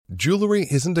Jewelry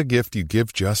isn't a gift you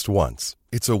give just once.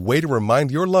 It's a way to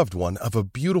remind your loved one of a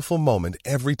beautiful moment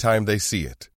every time they see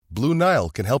it. Blue Nile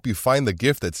can help you find the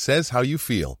gift that says how you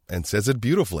feel and says it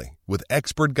beautifully, with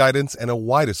expert guidance and a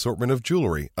wide assortment of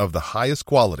jewelry of the highest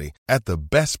quality at the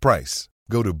best price.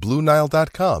 Go to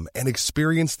BlueNile.com and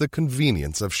experience the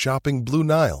convenience of shopping Blue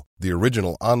Nile, the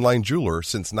original online jeweler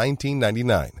since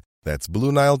 1999. That's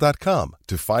BlueNile.com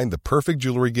to find the perfect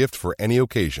jewelry gift for any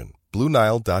occasion.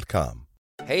 BlueNile.com.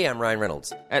 Hey, I'm Ryan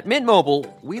Reynolds. At Mint Mobile,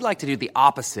 we like to do the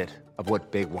opposite of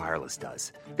what Big Wireless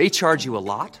does. They charge you a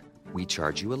lot. We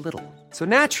charge you a little. So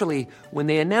naturally, when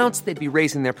they announced they'd be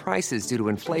raising their prices due to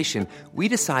inflation, we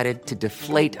decided to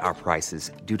deflate our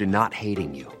prices due to not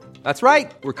hating you. That's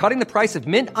right. We're cutting the price of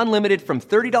Mint Unlimited from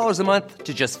 $30 a month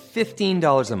to just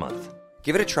 $15 a month.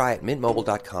 Give it a try at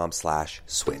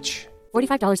mintmobile.com/switch.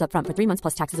 $45 up front for 3 months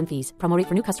plus taxes and fees. Promo rate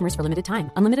for new customers for limited time.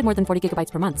 Unlimited more than 40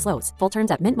 gigabytes per month. Slows full terms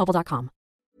at mintmobile.com.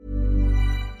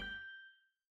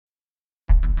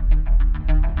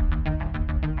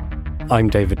 I'm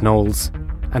David Knowles,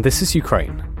 and this is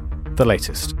Ukraine, the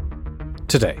latest.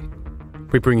 Today,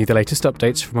 we bring you the latest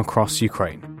updates from across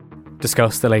Ukraine,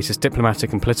 discuss the latest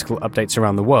diplomatic and political updates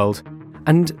around the world,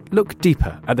 and look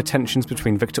deeper at the tensions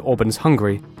between Viktor Orban's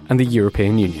Hungary and the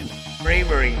European Union.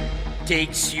 Bravery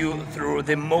takes you through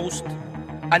the most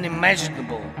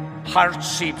unimaginable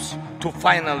hardships to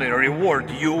finally reward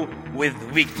you with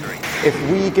victory. If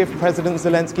we give President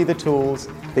Zelensky the tools,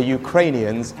 the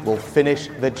Ukrainians will finish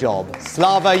the job.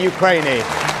 Slava Ukraini!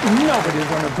 Nobody's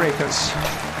going to break us.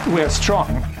 We're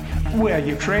strong. We're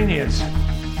Ukrainians.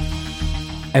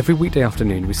 Every weekday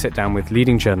afternoon, we sit down with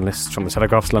leading journalists from the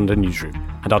Telegraph's London newsroom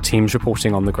and our teams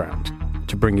reporting on the ground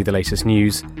to bring you the latest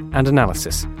news and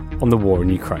analysis on the war in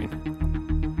Ukraine.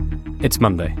 It's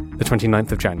Monday, the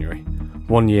 29th of January,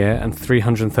 1 year and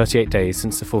 338 days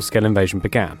since the full-scale invasion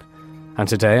began. And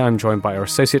today I'm joined by our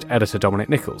Associate Editor Dominic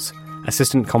Nichols,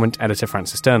 Assistant Comment Editor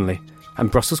Francis Durnley,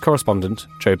 and Brussels correspondent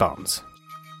Joe Barnes.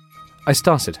 I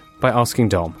started by asking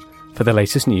Dom for the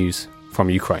latest news from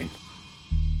Ukraine.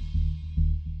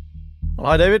 Well,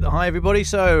 hi David, hi everybody.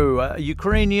 So, a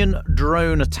Ukrainian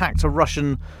drone attacked a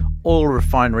Russian oil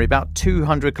refinery about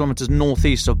 200 kilometres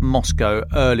northeast of Moscow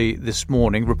early this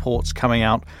morning. Reports coming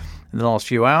out in the last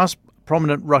few hours.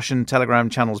 Prominent Russian telegram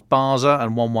channels Baza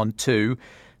and 112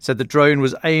 said the drone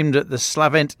was aimed at the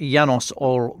Slavent Yanos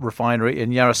oil refinery in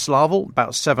Yaroslavl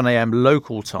about 7 a.m.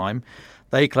 local time.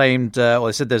 They claimed,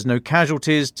 they said there's no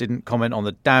casualties, didn't comment on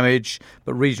the damage,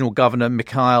 but Regional Governor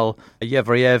Mikhail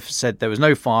Yevrayev said there was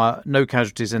no fire, no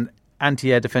casualties, and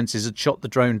anti-air defences had shot the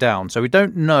drone down. So we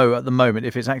don't know at the moment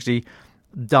if it's actually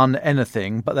done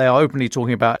anything, but they are openly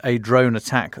talking about a drone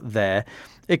attack there.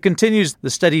 It continues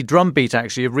the steady drumbeat,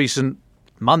 actually, of recent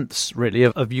months, really,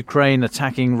 of Ukraine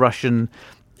attacking Russian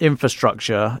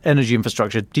infrastructure, energy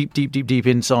infrastructure, deep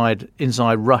inside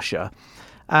Russia.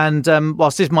 And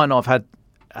whilst this might not have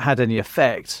had any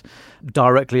effect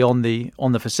directly on the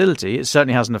facility, it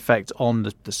certainly has an effect on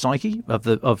the psyche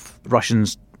of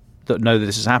Russians that know that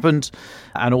this has happened,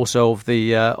 and also of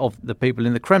the people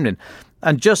in the Kremlin.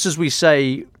 And just as we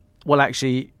say, well,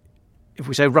 actually, if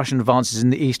we say Russian advances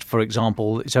in the east, for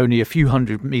example, it's only a few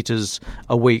hundred meters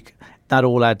a week, that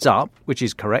all adds up, which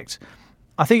is correct.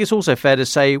 I think it's also fair to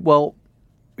say, well,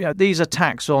 these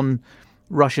attacks on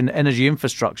Russian energy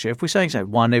infrastructure, if we're saying so,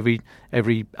 one every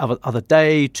other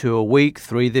day, 2 a week,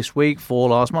 3 this week, 4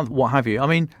 last month, what have you, I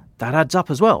mean, that adds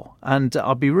up as well. And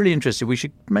I'd be really interested. We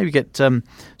should maybe get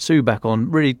Sue back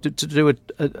on, really to do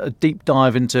a deep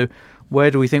dive into where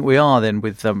do we think we are then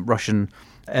with Russian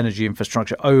energy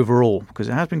infrastructure overall, because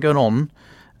it has been going on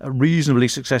reasonably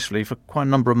successfully for quite a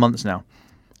number of months now.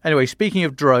 Anyway, speaking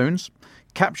of drones,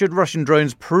 captured Russian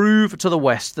drones prove to the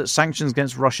West that sanctions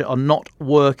against Russia are not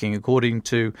working, according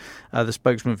to the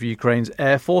spokesman for Ukraine's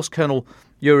Air Force, Colonel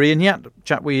Yuri Inyat,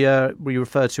 chap we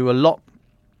refer to a lot.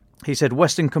 He said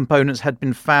Western components had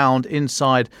been found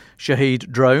inside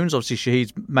Shahed drones. Obviously,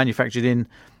 Shahed's manufactured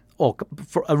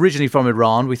originally from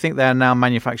Iran. We think they are now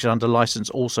manufactured under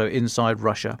license also inside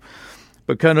Russia.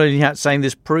 But Colonel Inyat saying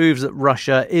this proves that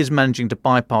Russia is managing to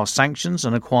bypass sanctions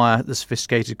and acquire the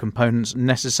sophisticated components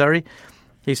necessary.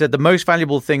 He said the most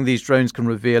valuable thing these drones can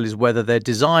reveal is whether their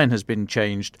design has been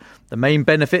changed. The main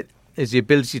benefit is the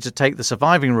ability to take the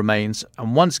surviving remains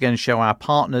and once again show our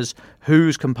partners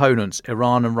whose components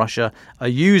Iran and Russia are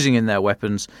using in their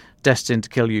weapons destined to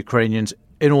kill Ukrainians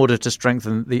in order to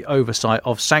strengthen the oversight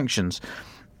of sanctions.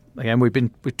 Again, we've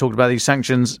talked about these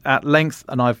sanctions at length,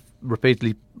 and I've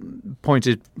repeatedly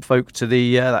pointed folk to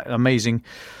the that amazing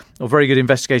or very good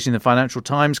investigation in the Financial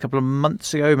Times a couple of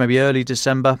months ago, maybe early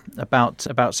December,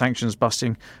 about sanctions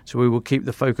busting. So we will keep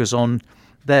the focus on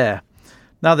there.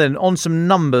 Now then, on some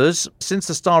numbers. Since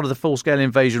the start of the full-scale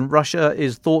invasion, Russia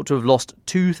is thought to have lost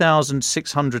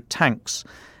 2,600 tanks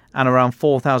and around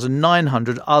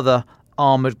 4,900 other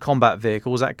armoured combat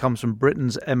vehicles. That comes from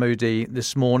Britain's MOD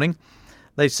this morning.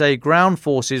 They say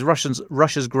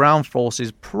Russia's ground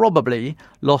forces probably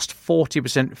lost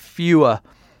 40% fewer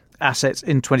assets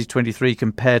in 2023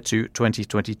 compared to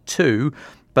 2022,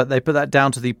 but they put that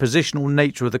down to the positional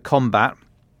nature of the combat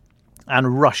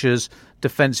and Russia's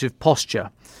defensive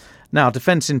posture. Now,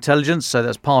 Defence Intelligence, so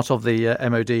that's part of the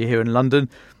MOD here in London,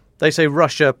 they say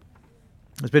Russia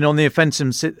has been on the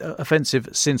offensive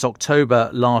since October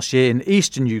last year in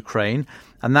eastern Ukraine,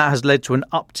 and that has led to an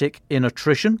uptick in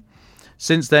attrition.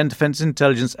 Since then, Defence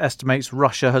Intelligence estimates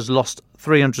Russia has lost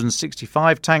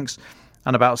 365 tanks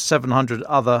and about 700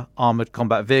 other armoured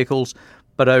combat vehicles,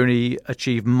 but only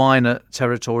achieved minor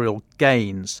territorial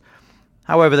gains.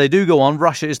 However, they do go on.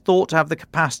 Russia is thought to have the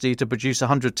capacity to produce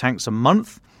 100 tanks a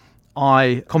month.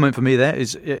 Comment for me there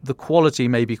is the quality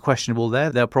may be questionable there.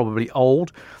 They're probably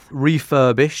old,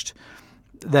 refurbished.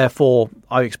 Therefore,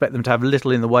 I expect them to have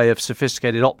little in the way of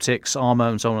sophisticated optics, armour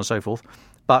and so on and so forth,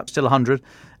 but still 100.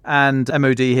 And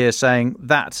MOD here saying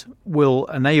that will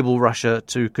enable Russia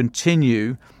to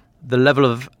continue the level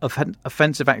of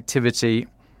offensive activity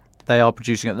they are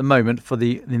producing at the moment for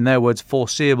the, in their words,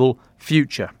 foreseeable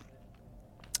future.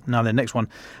 Now, the next one.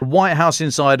 White House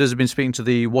insiders have been speaking to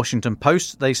the Washington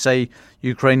Post. They say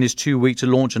Ukraine is too weak to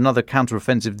launch another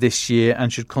counteroffensive this year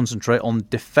and should concentrate on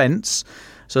defence.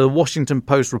 So the Washington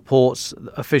Post reports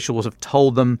officials have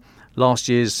told them last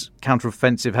year's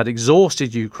counteroffensive had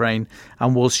exhausted Ukraine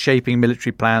and was shaping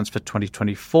military plans for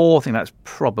 2024. I think that's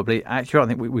probably accurate. I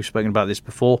think we've spoken about this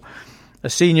before. A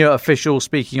senior official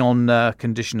speaking on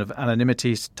condition of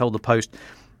anonymity told the Post,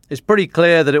 it's pretty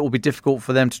clear that it will be difficult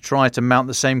for them to try to mount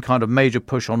the same kind of major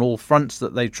push on all fronts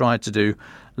that they tried to do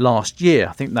last year.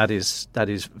 I think that is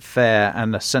fair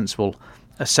and a sensible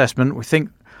assessment. We think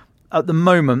at the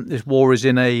moment this war is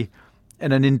in an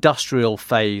industrial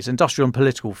and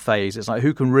political phase. It's like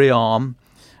who can rearm,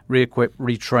 re-equip,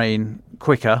 retrain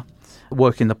quicker,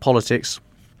 work in the politics,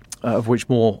 of which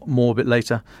more a bit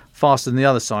later, faster than the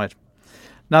other side.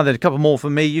 Now then, a couple more for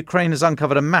me. Ukraine has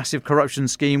uncovered a massive corruption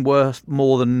scheme worth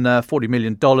more than $40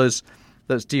 million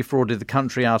that's defrauded the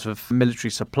country out of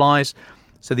military supplies.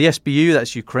 So the SBU,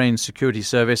 that's Ukraine's security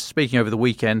service, speaking over the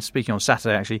weekend, speaking on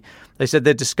Saturday actually, they said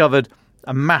they'd discovered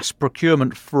a mass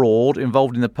procurement fraud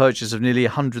involved in the purchase of nearly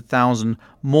 100,000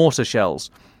 mortar shells.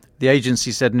 The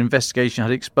agency said an investigation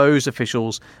had exposed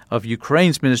officials of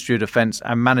Ukraine's Ministry of Defence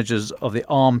and managers of the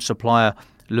arms supplier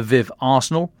Lviv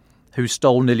Arsenal, who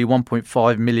stole nearly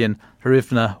 1.5 million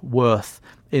hryvnia worth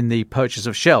in the purchase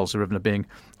of shells, hryvnia being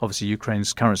obviously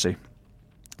Ukraine's currency.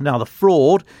 Now, the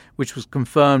fraud, which was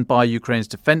confirmed by Ukraine's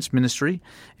defence ministry,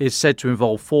 is said to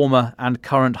involve former and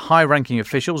current high-ranking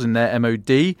officials in their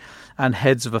MOD and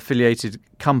heads of affiliated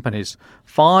companies.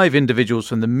 5 individuals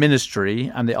from the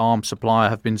ministry and the arms supplier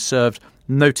have been served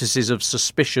notices of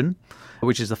suspicion,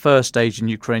 which is the first stage in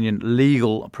Ukrainian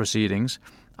legal proceedings.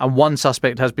 And 1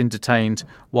 suspect has been detained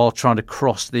while trying to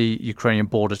cross the Ukrainian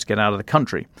border to get out of the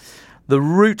country. The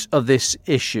root of this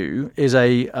issue is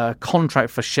a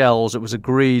contract for shells that was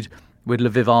agreed with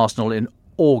Lviv Arsenal in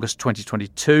August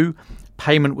 2022.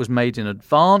 Payment was made in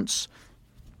advance.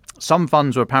 Some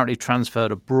funds were apparently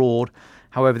transferred abroad.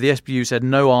 However, the SBU said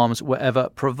no arms were ever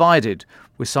provided,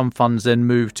 with some funds then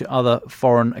moved to other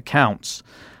foreign accounts.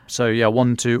 So, yeah,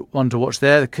 one to watch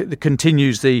there. It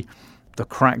continues the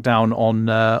crackdown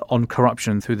on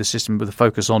corruption through the system with a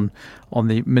focus on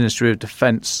the Ministry of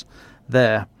Defence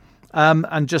there.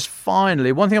 And just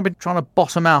finally, one thing I've been trying to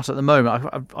bottom out at the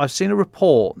moment, I've seen a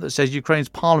report that says Ukraine's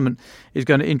parliament is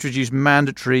going to introduce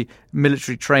mandatory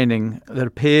military training that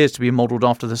appears to be modelled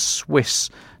after the Swiss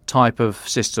type of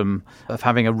system of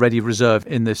having a ready reserve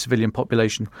in the civilian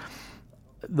population.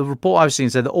 The report I've seen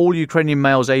said that all Ukrainian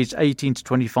males aged 18 to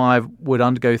 25 would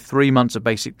undergo 3 months of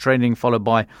basic training, followed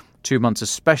by 2 months of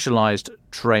specialised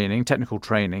training, technical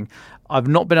training. I've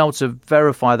not been able to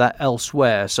verify that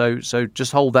elsewhere, so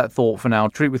just hold that thought for now.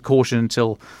 Treat with caution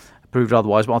until proved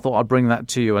otherwise. But I thought I'd bring that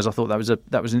to you, as I thought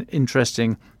that was an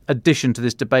interesting addition to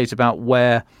this debate about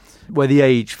where the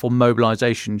age for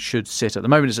mobilisation should sit. At the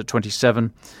moment, it's at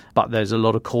 27, but there's a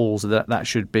lot of calls that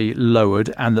should be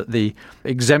lowered, and that the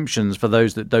exemptions for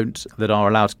those that are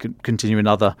allowed to continue in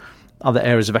other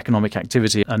areas of economic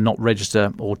activity and not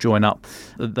register or join up,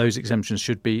 those exemptions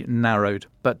should be narrowed.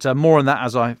 But more on that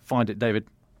as I find it, David.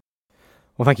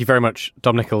 Well, thank you very much,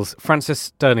 Dom Nichols.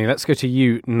 Francis Durney, let's go to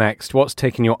you next. What's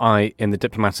taken your eye in the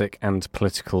diplomatic and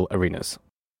political arenas?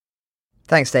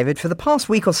 Thanks, David. For the past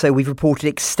week or so, we've reported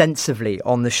extensively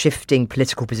on the shifting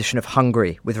political position of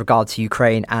Hungary with regard to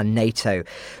Ukraine and NATO,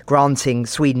 granting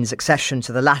Sweden's accession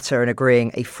to the latter and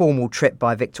agreeing a formal trip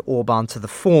by Viktor Orban to the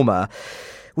former.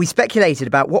 We speculated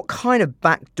about what kind of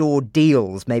backdoor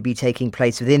deals may be taking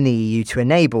place within the EU to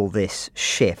enable this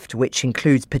shift, which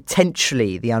includes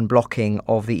potentially the unblocking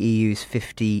of the EU's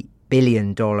 $50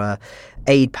 billion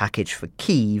aid package for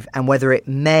Kyiv, and whether it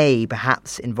may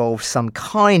perhaps involve some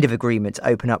kind of agreement to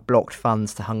open up blocked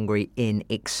funds to Hungary in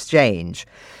exchange.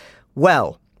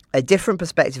 Well, a different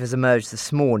perspective has emerged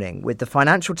this morning, with the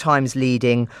Financial Times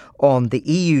leading on the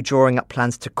EU drawing up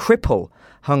plans to cripple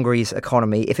Hungary's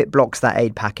economy if it blocks that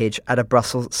aid package at a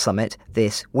Brussels summit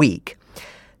this week.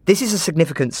 This is a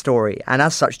significant story, and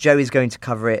as such, Joe is going to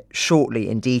cover it shortly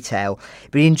in detail.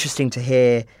 It'd be interesting to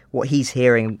hear what he's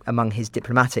hearing among his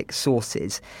diplomatic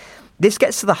sources. This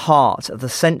gets to the heart of the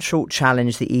central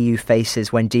challenge the EU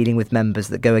faces when dealing with members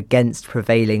that go against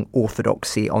prevailing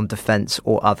orthodoxy on defence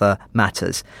or other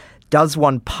matters. Does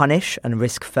one punish and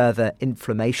risk further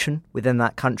inflammation within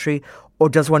that country, or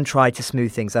does one try to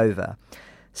smooth things over?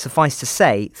 Suffice to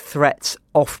say, threats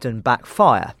often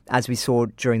backfire, as we saw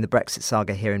during the Brexit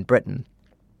saga here in Britain.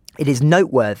 It is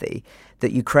noteworthy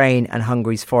that Ukraine and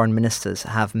Hungary's foreign ministers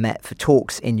have met for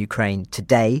talks in Ukraine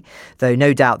today, though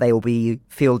no doubt they will be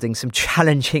fielding some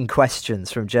challenging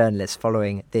questions from journalists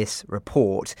following this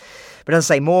report. But as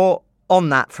I say, more on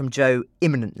that from Joe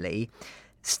imminently.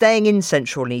 Staying in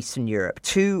Central and Eastern Europe,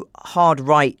 two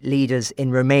hard-right leaders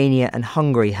in Romania and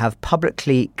Hungary have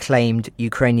publicly claimed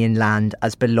Ukrainian land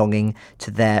as belonging to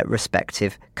their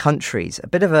respective countries. A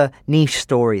bit of a niche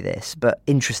story this, but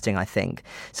interesting, I think.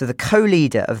 So the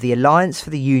co-leader of the Alliance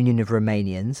for the Union of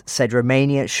Romanians said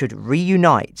Romania should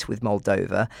reunite with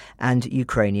Moldova and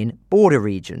Ukrainian border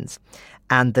regions.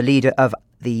 And the leader of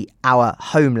the Our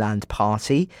Homeland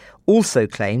Party also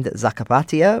claimed that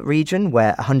Zakarpattia region,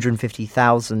 where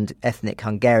 150,000 ethnic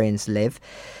Hungarians live,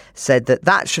 said that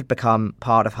that should become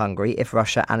part of Hungary if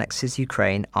Russia annexes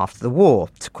Ukraine after the war.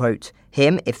 To quote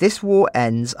him, if this war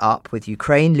ends up with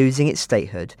Ukraine losing its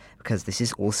statehood, because this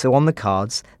is also on the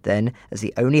cards, then as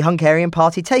the only Hungarian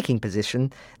party taking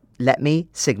position, let me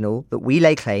signal that we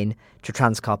lay claim to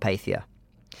Transcarpathia.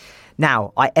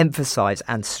 Now, I emphasise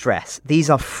and stress, these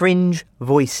are fringe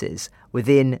voices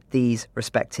within these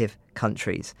respective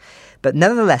countries. But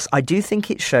nevertheless, I do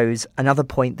think it shows another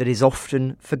point that is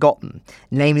often forgotten,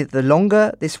 namely that the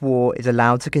longer this war is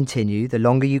allowed to continue, the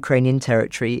longer Ukrainian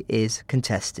territory is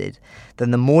contested,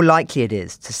 then the more likely it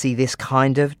is to see this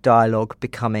kind of dialogue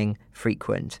becoming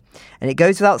frequent. And it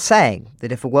goes without saying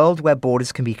that if a world where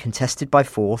borders can be contested by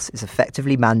force is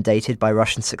effectively mandated by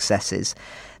Russian successes,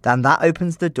 then that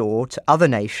opens the door to other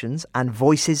nations and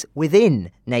voices within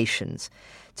nations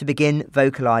to begin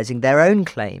vocalising their own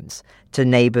claims to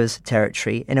neighbours'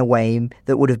 territory in a way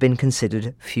that would have been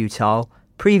considered futile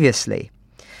previously.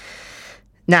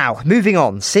 Now, moving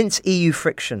on, since EU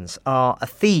frictions are a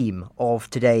theme of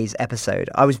today's episode,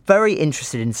 I was very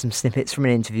interested in some snippets from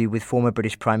an interview with former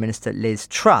British Prime Minister Liz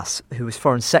Truss, who was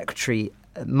Foreign Secretary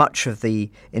much of the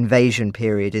invasion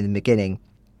period in the beginning,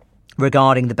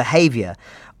 regarding the behaviour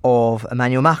of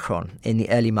Emmanuel Macron in the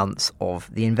early months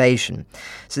of the invasion.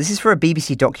 So this is for a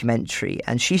BBC documentary,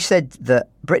 and she said that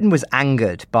Britain was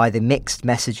angered by the mixed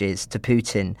messages to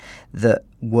Putin that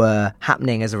were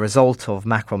happening as a result of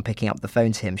Macron picking up the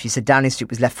phone to him. She said Downing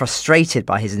Street was left frustrated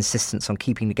by his insistence on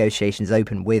keeping negotiations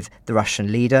open with the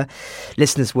Russian leader.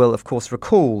 Listeners will, of course,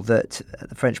 recall that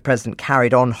the French president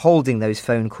carried on holding those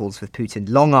phone calls with Putin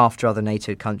long after other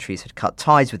NATO countries had cut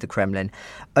ties with the Kremlin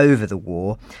over the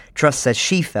war. Truss says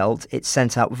she felt it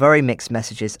sent out very mixed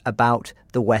messages about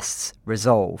the West's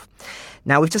resolve.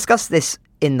 Now, we've discussed this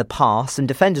in the past, and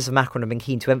defenders of Macron have been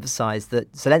keen to emphasise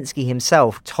that Zelensky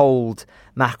himself told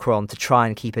Macron to try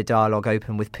and keep a dialogue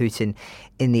open with Putin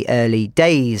in the early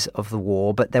days of the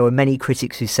war, but there were many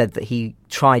critics who said that he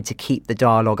tried to keep the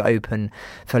dialogue open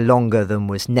for longer than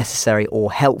was necessary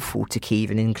or helpful to Kyiv,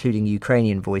 and including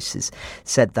Ukrainian voices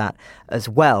said that as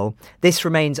well. This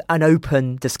remains an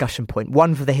open discussion point,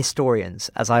 one for the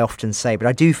historians, as I often say, but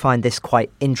I do find this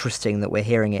quite interesting that we're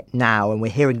hearing it now, and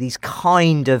we're hearing these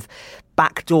kind of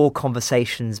backdoor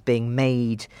conversations being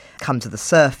made come to the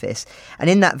surface. And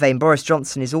in that vein, Boris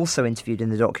Johnson is also interviewed in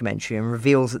the documentary and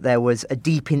reveals that there was a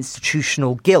deep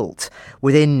institutional guilt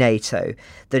within NATO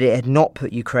that it had not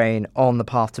put Ukraine on the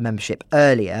path to membership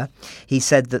earlier. He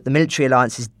said that the military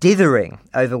alliance's dithering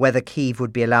over whether Kyiv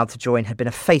would be allowed to join had been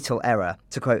a fatal error.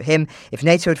 To quote him, if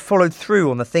NATO had followed through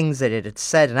on the things that it had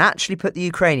said and actually put the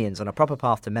Ukrainians on a proper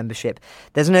path to membership,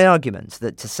 there's no argument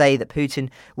that to say that Putin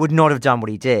would not have done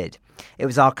what he did. It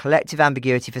was our collective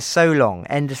ambiguity for so long,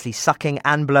 endlessly sucking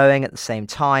and blowing at the same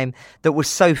time, that was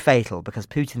so fatal because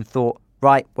Putin thought,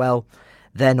 right, well,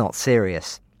 they're not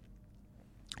serious.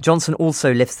 Johnson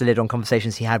also lifts the lid on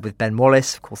conversations he had with Ben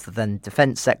Wallace, of course the then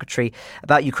Defence Secretary,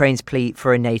 about Ukraine's plea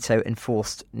for a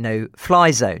NATO-enforced no-fly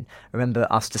zone. Remember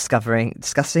us discussing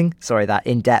that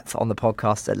in depth on the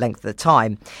podcast at length at the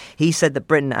time. He said that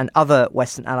Britain and other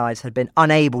Western allies had been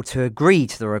unable to agree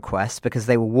to the request because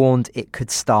they were warned it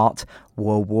could start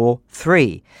World War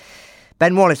III.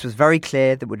 Ben Wallace was very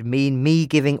clear that would mean me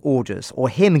giving orders, or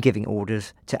him giving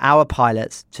orders, to our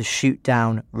pilots to shoot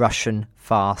down Russian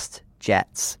fast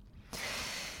jets.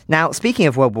 Now, speaking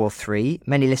of World War III,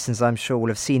 many listeners I'm sure will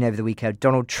have seen over the weekend,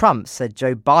 Donald Trump said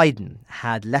Joe Biden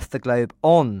had left the globe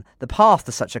on the path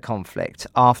to such a conflict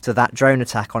after that drone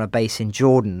attack on a base in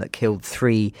Jordan that killed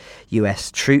 3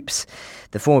 US troops.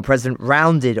 The former president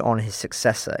rounded on his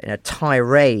successor in a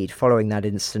tirade following that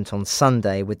incident on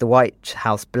Sunday, with the White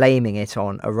House blaming it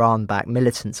on Iran-backed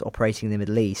militants operating in the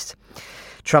Middle East.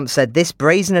 Trump said this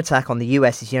brazen attack on the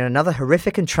US is yet another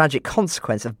horrific and tragic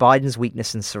consequence of Biden's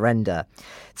weakness and surrender.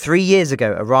 3 years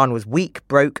ago, Iran was weak,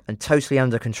 broke, and totally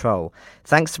under control.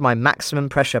 Thanks to my maximum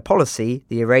pressure policy,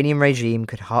 the Iranian regime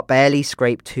could barely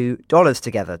scrape $2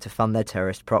 together to fund their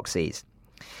terrorist proxies.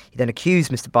 He then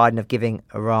accused Mr. Biden of giving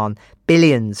Iran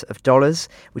billions of dollars,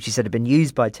 which he said had been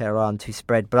used by Tehran to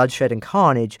spread bloodshed and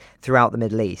carnage throughout the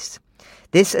Middle East.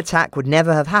 This attack would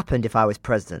never have happened if I was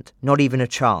president, not even a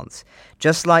chance.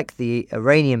 Just like the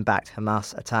Iranian-backed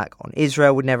Hamas attack on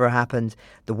Israel would never have happened,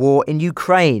 the war in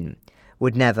Ukraine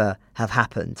would never have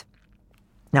happened.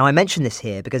 Now, I mention this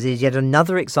here because it is yet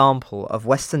another example of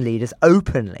Western leaders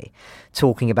openly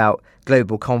talking about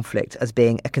global conflict as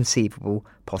being a conceivable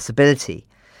possibility.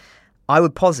 I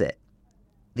would posit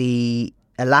the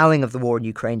allowing of the war in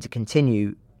Ukraine to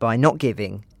continue by not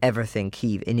giving everything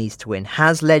Kyiv it needs to win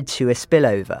has led to a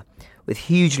spillover with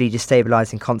hugely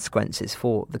destabilising consequences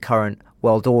for the current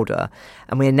world order.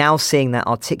 And we are now seeing that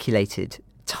articulated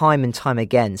time and time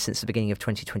again since the beginning of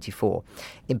 2024.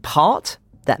 In part,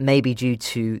 that may be due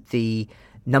to the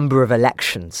number of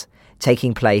elections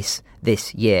taking place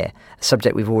this year, a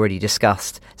subject we've already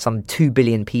discussed, some 2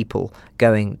 billion people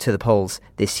going to the polls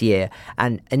this year.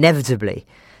 And inevitably,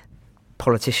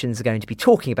 politicians are going to be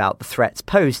talking about the threats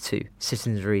posed to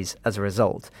citizenries as a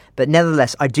result. But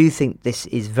nevertheless, I do think this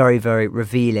is very, very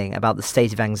revealing about the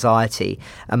state of anxiety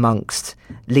amongst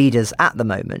leaders at the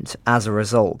moment as a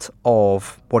result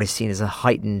of what is seen as a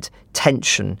heightened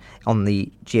tension on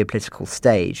the geopolitical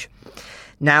stage.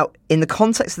 Now, in the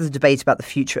context of the debate about the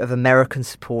future of American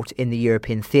support in the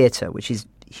European theatre, which is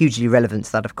hugely relevant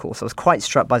to that, of course, I was quite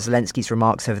struck by Zelensky's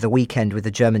remarks over the weekend with the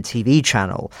German TV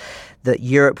channel that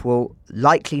Europe will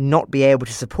likely not be able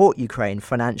to support Ukraine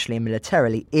financially and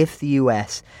militarily if the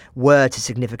US were to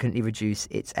significantly reduce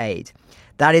its aid.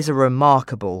 That is a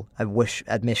remarkable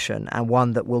admission, and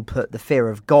one that will put the fear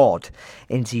of God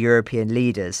into European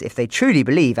leaders if they truly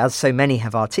believe, as so many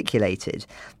have articulated,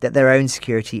 that their own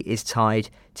security is tied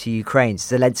to Ukraine.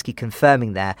 Zelensky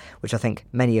confirming there, which I think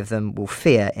many of them will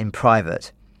fear in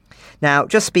private. Now,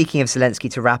 just speaking of Zelensky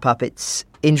to wrap up, it's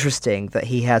interesting that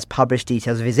he has published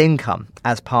details of his income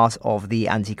as part of the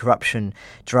anti-corruption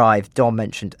drive Dom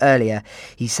mentioned earlier.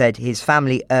 He said his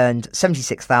family earned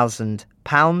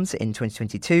 £76,000 in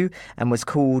 2022 and has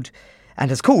called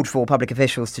for public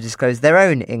officials to disclose their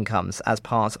own incomes as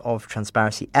part of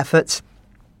transparency efforts.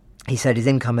 He said his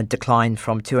income had declined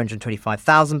from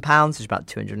 £225,000, which is about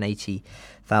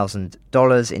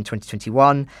 $280,000 in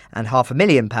 2021, and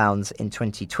 £500,000 in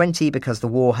 2020 because the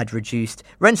war had reduced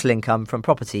rental income from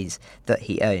properties that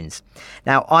he owns.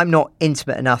 Now, I'm not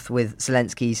intimate enough with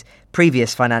Zelensky's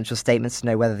previous financial statements to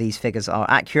know whether these figures are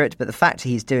accurate, but the fact that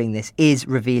he's doing this is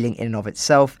revealing in and of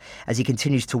itself as he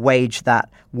continues to wage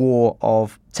that war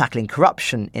of tackling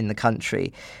corruption in the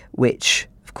country, which,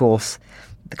 of course,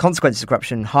 the consequences of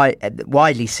corruption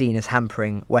widely seen as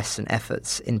hampering Western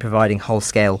efforts in providing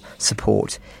whole-scale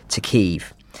support to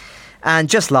Kyiv. And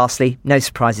just lastly, no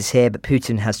surprises here, but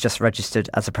Putin has just registered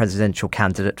as a presidential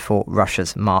candidate for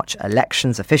Russia's March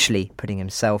elections, officially putting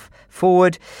himself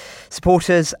forward.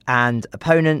 Supporters and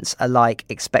opponents alike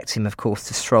expect him, of course,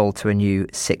 to stroll to a new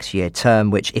 6-year term,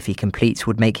 which, if he completes,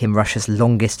 would make him Russia's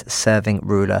longest-serving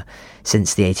ruler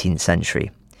since the 18th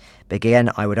century. But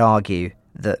again, I would argue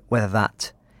that whether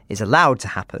that is allowed to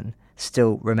happen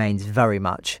still remains very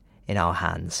much in our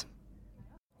hands.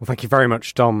 Well, thank you very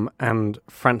much, Dom and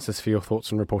Francis, for your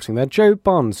thoughts and reporting there. Joe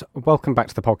Barnes, welcome back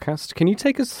to the podcast. Can you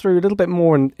take us through a little bit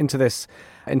more into this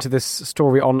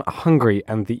story on Hungary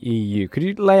and the EU? Could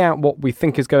you lay out what we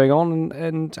think is going on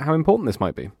and how important this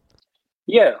might be?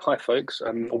 Yeah, hi folks.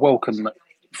 Welcome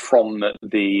from I'm at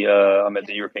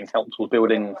the European Council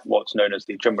building, what's known as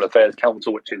the General Affairs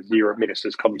Council, which is Europe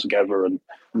ministers come together and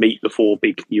meet before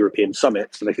big European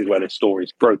summits. And this is where this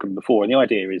story's broken before. And the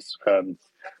idea is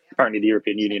apparently the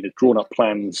European Union has drawn up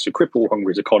plans to cripple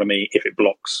Hungary's economy if it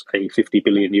blocks a €50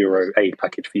 billion aid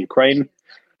package for Ukraine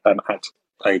at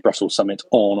a Brussels summit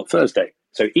on Thursday.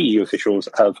 So EU officials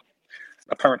have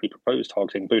apparently proposed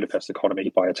targeting Budapest's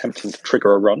economy by attempting to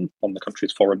trigger a run on the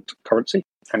country's foreign currency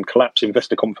and collapse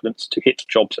investor confidence to hit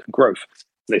jobs and growth.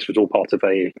 This was all part of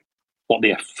what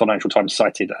the Financial Times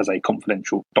cited as a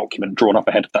confidential document drawn up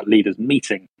ahead of that leaders'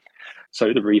 meeting.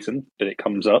 So the reason that it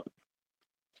comes up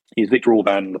is Viktor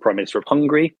Orban, the Prime Minister of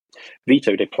Hungary,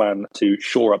 vetoed a plan to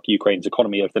shore up Ukraine's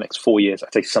economy over the next 4 years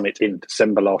at a summit in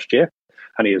December last year,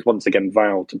 and he has once again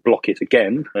vowed to block it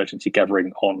again, emergency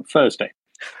gathering on Thursday.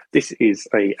 This is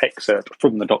an excerpt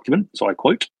from the document, so I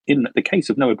quote, "In the case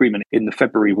of no agreement in the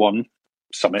February 1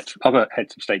 summit, other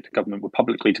heads of state and government would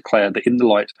publicly declare that in the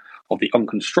light of the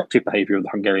unconstructive behaviour of the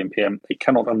Hungarian PM, they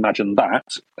cannot imagine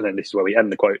that," and then this is where we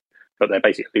end the quote, but they're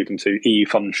basically alluding to EU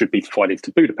funds should be provided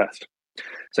to Budapest.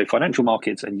 So financial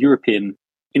markets and European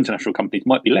international companies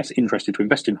might be less interested to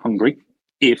invest in Hungary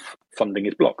if funding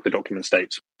is blocked, the document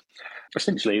states.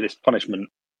 Essentially, this punishment,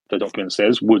 the document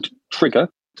says, would trigger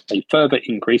a further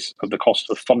increase of the cost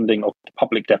of funding of the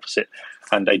public deficit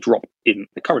and a drop in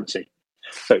the currency.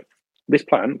 So this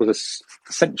plan was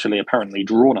essentially apparently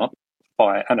drawn up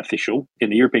by an official in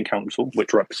the European Council,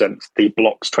 which represents the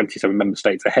bloc's 27 member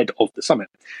states ahead of the summit.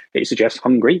 It suggests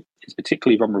Hungary is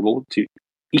particularly vulnerable to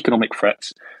economic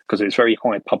threats because of its very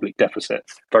high public deficit,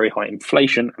 very high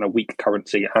inflation and a weak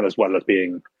currency, and as well as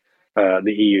being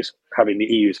having the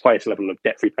EU's highest level of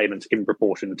debt repayments in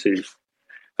proportion to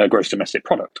gross domestic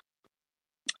product.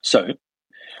 So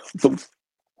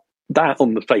that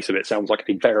on the face of it sounds like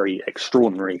a very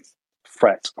extraordinary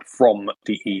threat from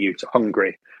the EU to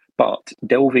Hungary, but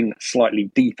delving slightly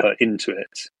deeper into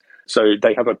it, so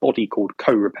they have a body called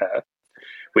Co-Repair,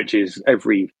 which is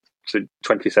so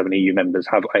 27 EU members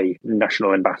have a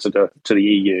national ambassador to the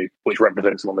EU, which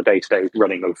represents them on the day-to-day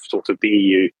running of sort of the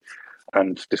EU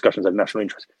and discussions of national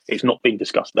interest. It's not been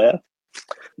discussed there.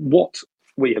 What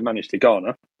we have managed to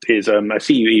garner is a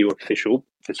CEU official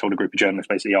has told a group of journalists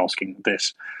basically asking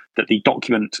this, that the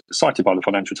document cited by the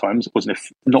Financial Times was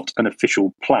not an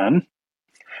official plan.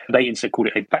 They instead called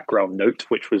it a background note,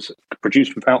 which was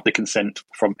produced without the consent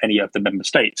from any of the member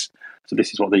states. So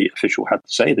this is what the official had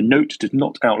to say. The note does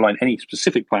not outline any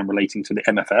specific plan relating to the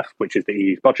MFF, which is the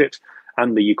EU's budget,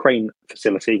 and the Ukraine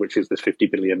facility, which is this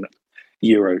 €50 billion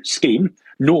scheme,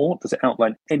 nor does it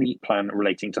outline any plan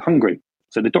relating to Hungary.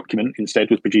 So the document instead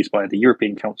was produced by the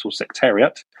European Council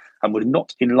Secretariat and was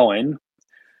not in line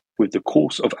with the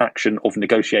course of action of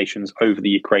negotiations over the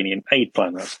Ukrainian aid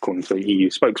plan, that's according to the EU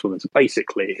spokeswoman. So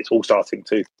basically, it's all starting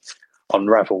to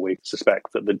unravel. We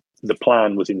suspect that the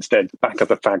plan was instead back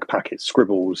up a fag packet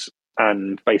scribbles,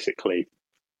 and basically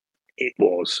it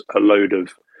was a load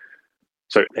of...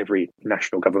 So every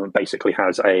national government basically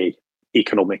has a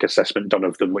economic assessment done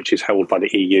of them, which is held by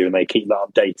the EU, and they keep that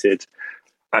updated.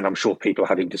 And I'm sure people are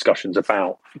having discussions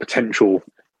about potential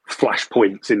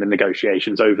flashpoints in the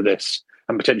negotiations over this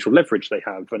and potential leverage they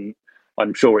have. And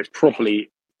I'm sure it's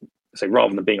probably, so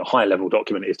rather than being a high-level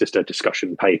document, it's just a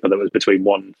discussion paper that was between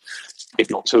one, if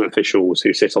not two officials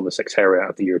who sit on the Secretariat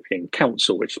of the European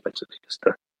Council, which is basically just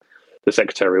the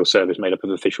secretarial service made up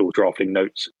of officials drafting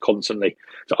notes constantly.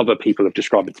 So other people have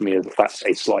described it to me as that's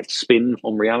a slight spin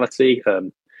on reality.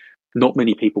 Not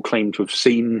many people claim to have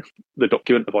seen the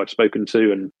document that I've spoken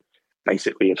to, and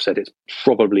basically have said it's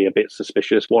probably a bit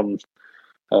suspicious. One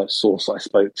source I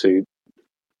spoke to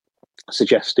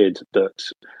suggested that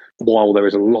while there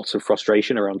is a lot of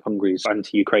frustration around Hungary's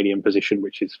anti-Ukrainian position,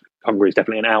 which is Hungary is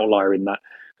definitely an outlier in that,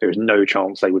 there is no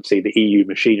chance they would see the EU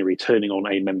machinery turning on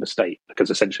a member state, because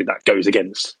essentially that goes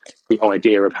against the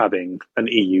idea of having an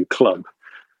EU club.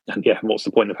 And yeah, what's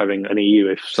the point of having an EU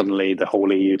if suddenly the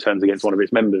whole EU turns against one of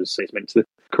its members? It's meant to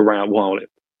corral,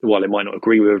 while it might not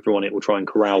agree with everyone, it will try and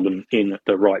corral them in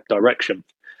the right direction.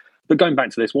 But going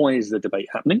back to this, why is the debate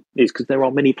happening? Is because there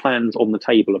are many plans on the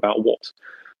table about what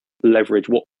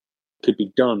could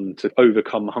be done to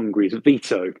overcome Hungary's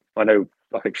veto. I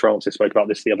think Francis spoke about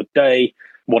this the other day.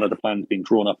 One of the plans being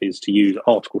drawn up is to use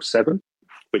Article 7,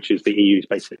 which is the EU's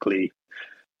basically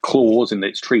clause in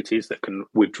its treaties that can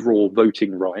withdraw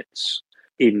voting rights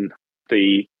in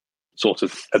the sort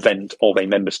of event of a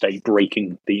member state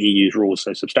breaking the EU's rules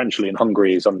so substantially. And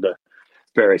Hungary is under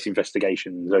various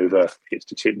investigations over its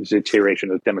deterioration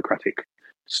of democratic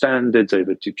standards,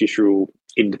 over judicial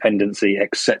independency,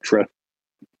 etc.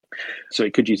 So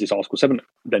it could use this Article 7.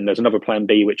 Then there's another plan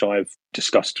B, which I've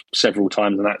discussed several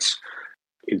times, and that's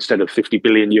instead of 50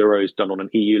 billion euros done on an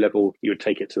EU level, you would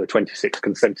take it to the 26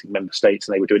 consenting member states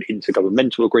and they would do an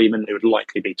intergovernmental agreement. It would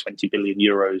likely be 20 billion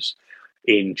euros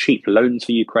in cheap loans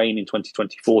for Ukraine in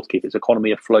 2024 to keep its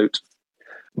economy afloat.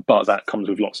 But that comes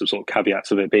with lots of sort of caveats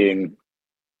of it being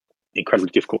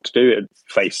incredibly difficult to do. It would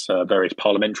face various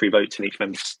parliamentary votes in each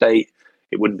member state.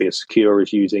 It wouldn't be as secure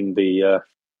as using the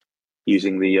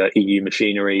EU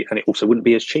machinery, and it also wouldn't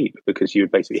be as cheap because you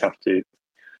would basically have to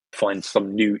find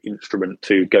some new instrument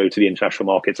to go to the international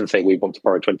markets and say we want to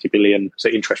borrow 20 billion, so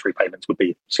interest repayments would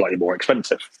be slightly more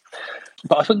expensive.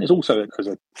 But I think there's also, as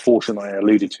a portion I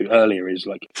alluded to earlier, is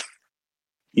like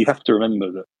you have to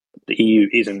remember that the EU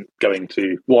isn't going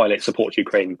to, while it supports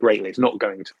Ukraine greatly, it's not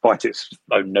going to bite its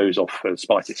own nose off and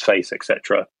spite its face,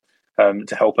 etc.,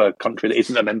 to help a country that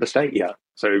isn't a member state yet.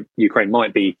 So Ukraine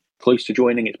might be close to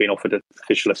joining. It's been offered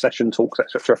official accession talks,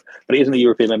 etc. But it isn't a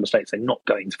European member state. So they're not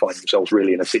going to find themselves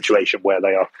really in a situation where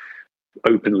they are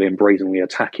openly and brazenly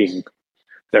attacking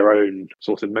their own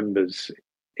sort of members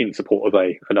in support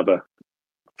of another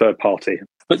third party.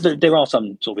 But there are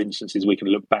some sort of instances we can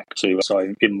look back to.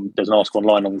 So there's an article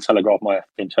online on the Telegraph, my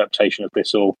interpretation of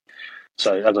this all.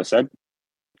 So as I said,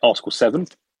 Article 7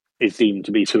 is deemed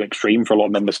to be too extreme for a lot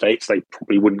of member states. They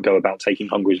probably wouldn't go about taking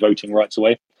Hungary's voting rights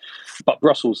away. But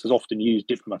Brussels has often used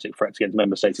diplomatic threats against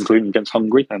member states, including against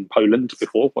Hungary and Poland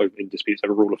before, in disputes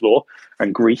over rule of law,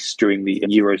 and Greece during the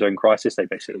Eurozone crisis. They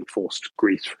basically forced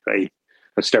Greece for a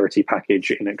austerity package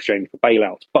in exchange for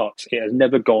bailouts. But it has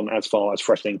never gone as far as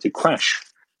threatening to crash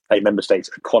a member state's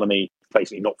economy,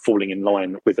 basically not falling in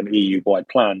line with an EU-wide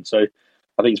plan. So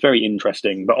I think it's very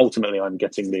interesting. But ultimately, I'm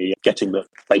getting that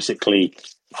basically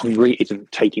Hungary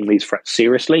isn't taking these threats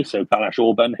seriously. So Balázs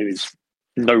Orbán, who is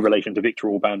no relation to Viktor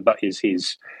Orbán, but is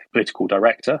his political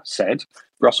director, said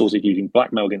Brussels is using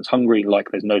blackmail against Hungary like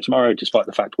there's no tomorrow, despite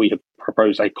the fact we have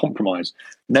proposed a compromise.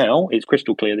 Now it's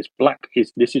crystal clear this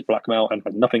is blackmail and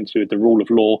has nothing to do with the rule of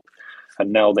law,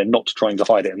 and now they're not trying to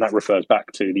hide it. And that refers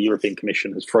back to the European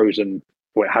Commission has frozen,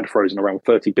 or it had frozen around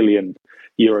 30 billion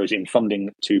euros in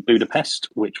funding to Budapest,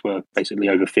 which were basically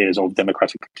over fears of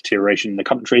democratic deterioration in the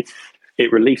country.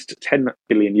 It released 10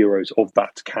 billion euros of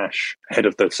that cash ahead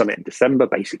of the summit in December,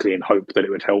 basically in hope that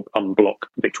it would help unblock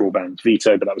Viktor Orbán's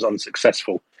veto, but that was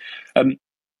unsuccessful.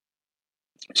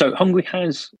 So Hungary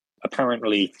has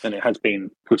apparently, and it has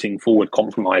been putting forward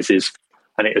compromises,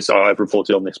 and I've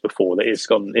reported on this before, that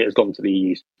it has gone to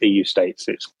the EU states,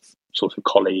 its sort of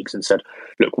colleagues, and said,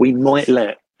 look, we might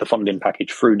let the funding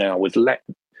package through now. We'd let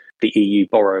the EU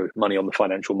borrow money on the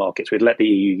financial markets. We'd let the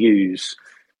EU use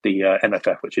the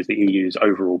MFF, which is the EU's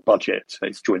overall budget,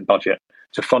 its joint budget,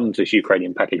 to fund this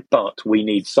Ukrainian package. But we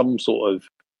need some sort of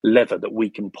lever that we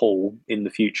can pull in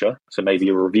the future. So maybe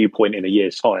a review point in a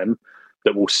year's time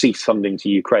that will cease funding to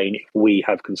Ukraine if we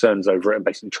have concerns over it and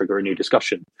basically trigger a new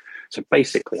discussion. So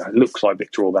basically, it looks like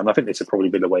Viktor Orbán, I think this will probably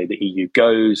be the way the EU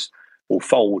goes, will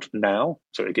fold now,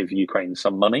 so it gives Ukraine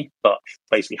some money, but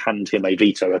basically hand him a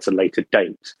veto at a later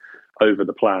date over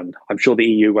the plan. I'm sure the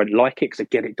EU won't like it because,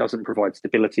 again, it doesn't provide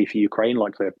stability for Ukraine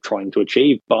like they're trying to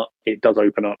achieve, but it does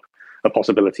open up a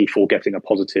possibility for getting a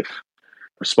positive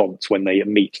response when they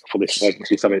meet for this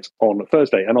emergency summit on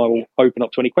Thursday. And I will open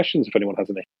up to any questions if anyone has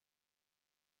any.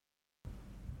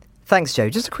 Thanks, Joe.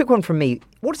 Just a quick one from me.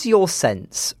 What is your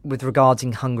sense with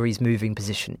regarding Hungary's moving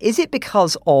position? Is it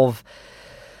because of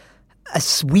a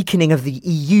weakening of the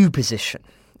EU position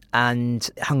and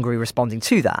Hungary responding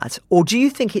to that? Or do you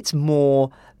think it's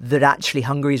more that actually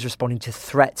Hungary is responding to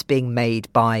threats being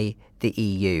made by the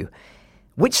EU?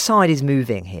 Which side is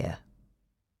moving here?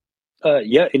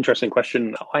 Interesting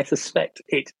question. I suspect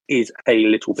it is a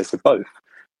little bit of both.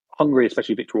 Hungary,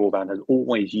 especially Viktor Orbán, has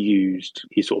always used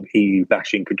his sort of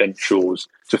EU-bashing credentials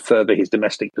to further his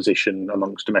domestic position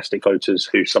amongst domestic voters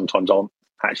who sometimes aren't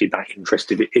actually that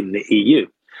interested in the EU.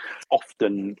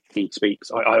 Often he speaks.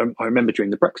 I remember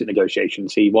during the Brexit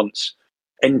negotiations, he once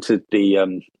entered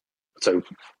the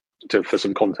for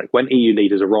some context, when EU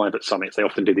leaders arrive at summits, they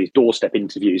often do these doorstep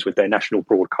interviews with their national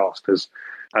broadcasters,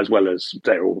 as well as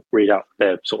they'll read out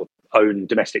their sort of own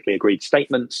domestically agreed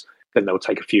statements. Then they'll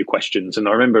take a few questions. And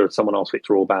I remember someone asked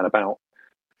Viktor Orbán about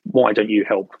why don't you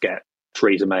help get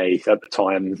Theresa May at the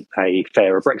time a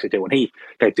fairer Brexit deal? And he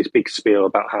gave this big spiel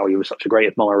about how he was such a great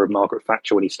admirer of Margaret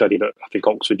Thatcher when he studied at, I think,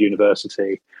 Oxford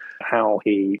University, how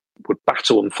he would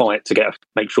battle and fight to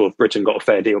make sure Britain got a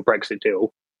fair deal, Brexit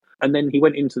deal. And then he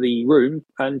went into the room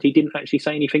and he didn't actually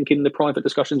say anything in the private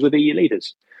discussions with EU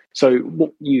leaders. So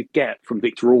what you get from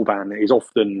Viktor Orbán is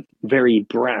often very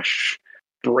brash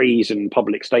brazen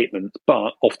public statements,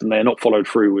 but often they're not followed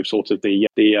through with sort of the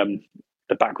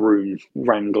backroom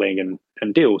wrangling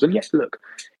and deals. And yes, look,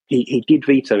 he did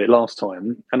veto it last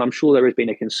time, and I'm sure there has been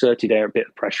a concerted bit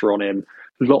of pressure on him.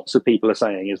 Lots of people are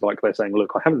saying they're saying,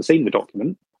 look, I haven't seen the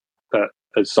document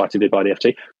as cited by the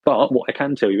FT, but what I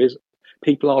can tell you is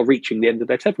people are reaching the end of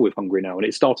their tether with Hungary now, and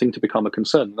it's starting to become a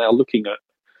concern. They are looking at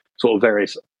sort of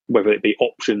various, whether it be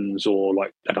options or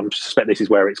and I suspect this is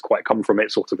where it's quite come from.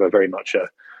 It's sort of a very much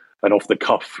an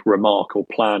off-the-cuff remark or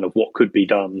plan of what could be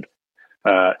done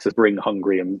to bring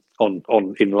Hungary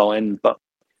on in line. But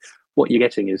what you're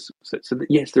getting is,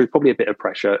 yes, there's probably a bit of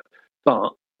pressure,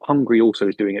 but Hungary also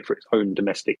is doing it for its own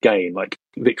domestic gain. Like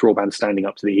Viktor Orban standing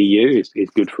up to the EU is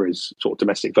good for his sort of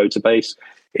domestic voter base.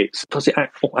 As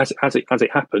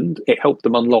it happened, it helped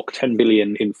them unlock 10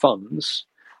 billion in funds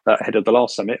ahead of the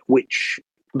last summit, which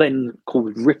then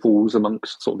caused ripples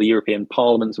amongst sort of the European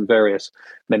parliaments and various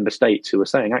member states who are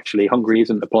saying, actually, Hungary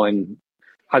hasn't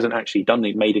actually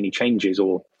made any changes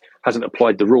or hasn't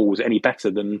applied the rules any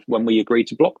better than when we agreed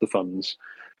to block the funds.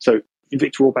 So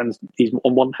Viktor Orban, he's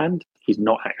on one hand, he's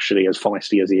not actually as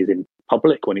feisty as he is in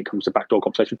public when it comes to backdoor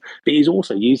conversation, but he's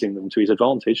also using them to his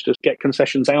advantage to get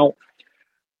concessions out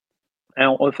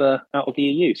of the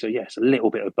EU. So yes, a little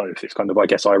bit of both. It's kind of, I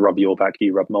guess, I rub your back,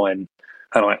 you rub mine,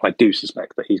 and I do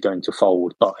suspect that he's going to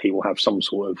fold, but he will have some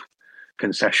sort of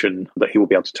concession that he will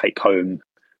be able to take home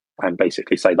and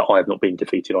basically say that I have not been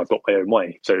defeated, I've got my own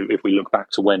way. So if we look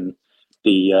back to when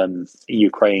the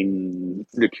Ukrainian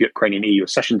EU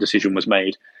accession decision was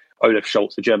made, Olaf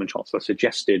Scholz, the German Chancellor,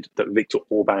 suggested that Viktor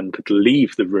Orban could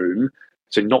leave the room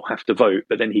to not have to vote,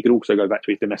 but then he could also go back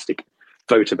to his domestic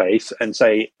voter base and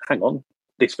say, hang on,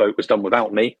 this vote was done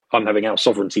without me, I'm having our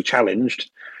sovereignty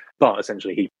challenged. But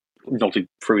essentially he nodded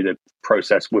through the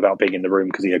process without being in the room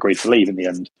because he agreed to leave in the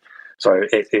end. So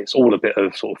it's all a bit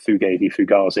of sort of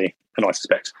fugazi, and I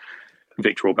suspect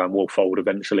Viktor Orban will fold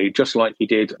eventually, just like he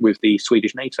did with the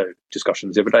Swedish NATO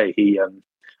discussions the other day. He,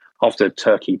 after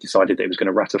Turkey decided that it was going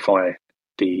to ratify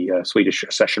the Swedish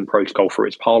accession protocol for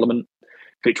its parliament,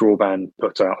 Viktor Orban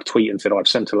put out a tweet and said, I've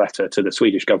sent a letter to the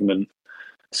Swedish government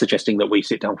suggesting that we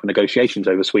sit down for negotiations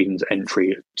over Sweden's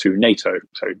entry to NATO.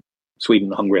 So Sweden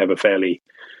and Hungary have a fairly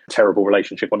terrible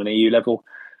relationship on an EU level.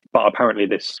 But apparently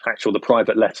the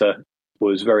private letter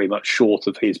was very much short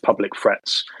of his public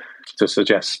threats to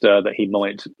suggest that he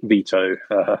might veto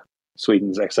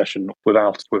Sweden's accession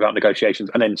without negotiations.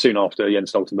 And then soon after,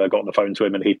 Jens Stoltenberg got on the phone to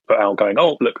him and he put out going,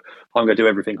 oh, look, I'm going to do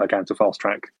everything I can to fast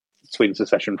track Sweden's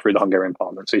accession through the Hungarian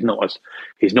parliament. So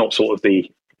he's not sort of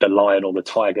the lion or the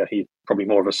tiger. He's probably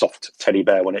more of a soft teddy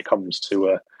bear when it comes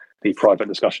to the private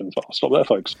discussions. But I'll stop there,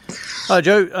 folks.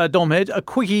 Joe, Dom here. A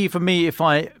quickie for me, if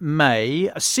I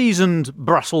may. A seasoned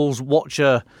Brussels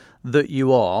watcher that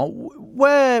you are,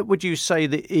 where would you say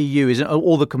the EU is,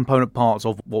 all the component parts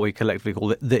of what we collectively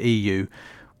call the EU,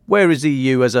 where is the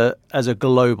EU as a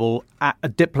global a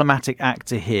diplomatic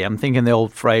actor here? I'm thinking the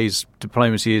old phrase,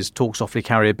 diplomacy is talk softly,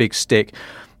 carry a big stick.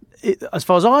 As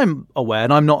far as I'm aware,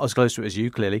 and I'm not as close to it as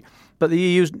you, clearly, but the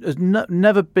EU has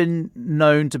never been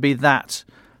known to be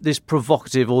this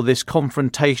provocative or this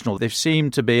confrontational. They seem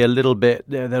to be a little bit,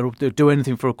 they'll do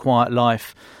anything for a quiet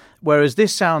life. Whereas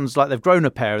this sounds like they've grown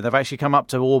a pair and they've actually come up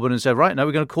to Orban and said, right, no,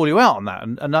 we're going to call you out on that.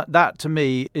 And that to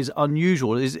me is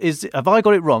unusual. Have I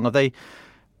got it wrong? Have they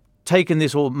taken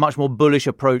this much more bullish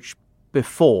approach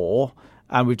before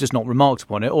and we've just not remarked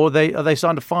upon it? Or are they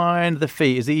starting to find the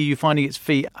feet? Is the EU finding its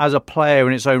feet as a player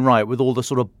in its own right with all the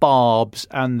sort of barbs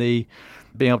and the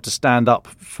being able to stand up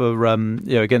for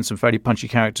against some fairly punchy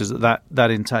characters that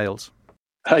entails?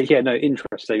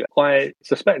 Interesting. I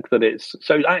suspect that it's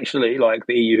so actually like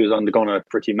the EU has undergone a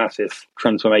pretty massive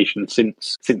transformation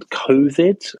since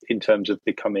COVID in terms of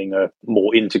becoming a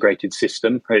more integrated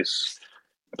system.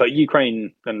 But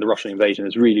Ukraine and the Russian invasion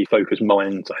has really focused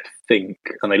minds, I think,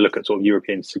 and they look at sort of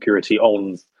European security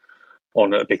on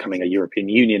becoming a European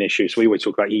Union issue. So we always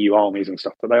talk about EU armies and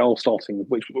stuff, but they are starting,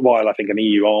 while I think an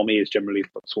EU army is generally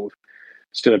sort of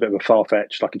still a bit of a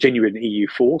far-fetched, like a genuine EU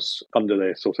force under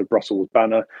the sort of Brussels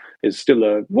banner is still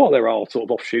there are sort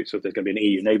of offshoots of there's going to be an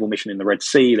EU naval mission in the Red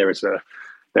Sea. There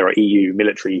are EU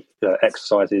military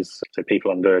exercises, so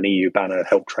people under an EU banner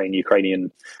help train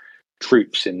Ukrainian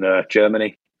troops in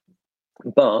Germany.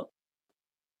 But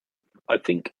I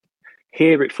think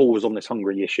here it falls on this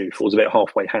Hungary issue, falls a bit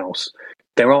halfway house.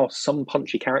 There are some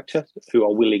punchy characters who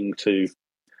are willing to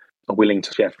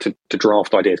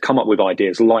draft ideas, come up with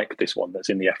ideas like this one that's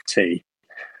in the FT.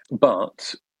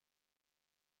 But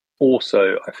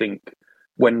also, I think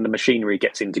when the machinery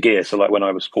gets into gear, so like when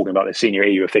I was talking about the senior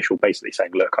EU official basically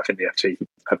saying, look, I think the FT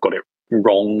have got it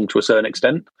wrong to a certain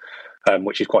extent.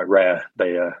 which is quite rare.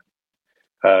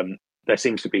 There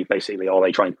seems to be basically, are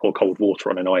they trying to pour cold water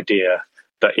on an idea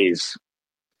that is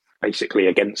basically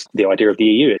against the idea of the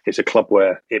EU? It's a club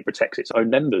where it protects its own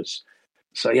members.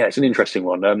 So yeah, it's an interesting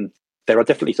one. There are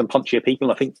definitely some punchier people,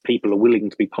 and I think people are willing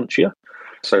to be punchier.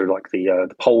 So like the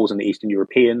Poles and the Eastern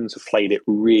Europeans have played it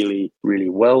really, really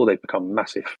well. They've become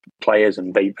massive players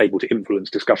and they're able to influence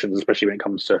discussions, especially when it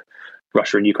comes to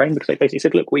Russia and Ukraine, because they basically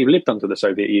said, look, we've lived under the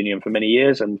Soviet Union for many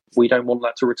years and we don't want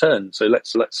that to return. So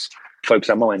let's focus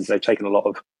our minds. They've taken a lot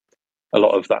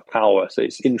of that power. So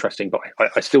it's interesting, but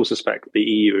I still suspect the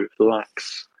EU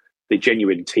lacks the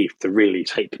genuine teeth to really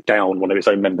take down one of its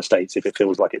own member states if it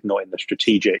feels like it's not in the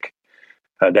strategic.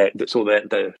 They're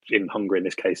in Hungary, in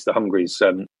this case, Hungary's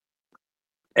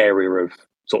area of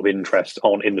sort of interest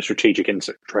in the strategic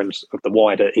interests of the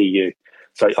wider EU.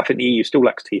 So I think the EU still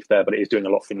lacks teeth there, but it is doing a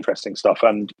lot of interesting stuff,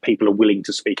 and people are willing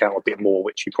to speak out a bit more,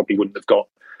 which you probably wouldn't have got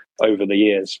over the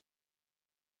years.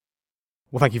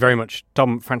 Well, thank you very much,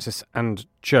 Dom, Francis and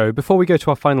Joe. Before we go to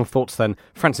our final thoughts then,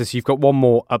 Francis, you've got one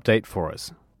more update for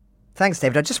us. Thanks,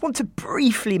 David. I just want to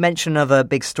briefly mention another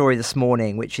big story this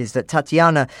morning, which is that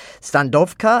Tatiana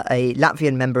Standovka, a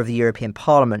Latvian member of the European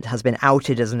Parliament, has been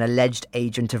outed as an alleged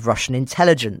agent of Russian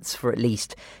intelligence for at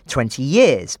least 20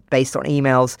 years, based on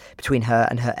emails between her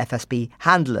and her FSB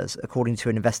handlers, according to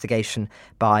an investigation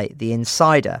by The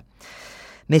Insider.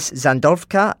 Miss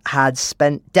Zandovka had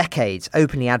spent decades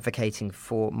openly advocating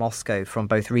for Moscow from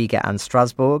both Riga and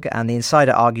Strasbourg, and The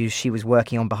Insider argues she was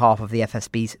working on behalf of the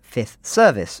FSB's Fifth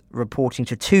Service, reporting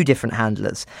to two different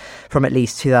handlers from at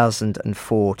least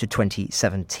 2004 to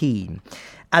 2017.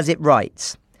 As it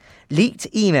writes,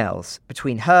 leaked emails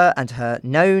between her and her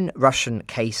known Russian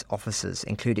case officers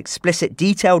include explicit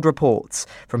detailed reports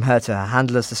from her to her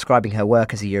handlers describing her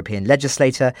work as a European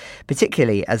legislator,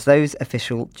 particularly as those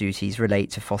official duties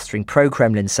relate to fostering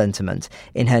pro-Kremlin sentiment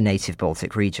in her native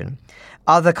Baltic region.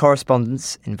 Other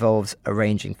correspondence involves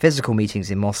arranging physical meetings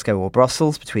in Moscow or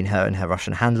Brussels between her and her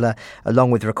Russian handler,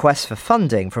 along with requests for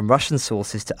funding from Russian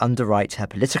sources to underwrite her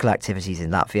political activities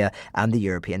in Latvia and the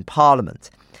European Parliament.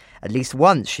 At least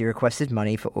once she requested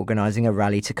money for organising a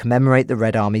rally to commemorate the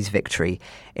Red Army's victory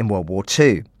in World War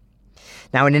II.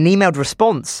 Now, in an emailed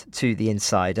response to The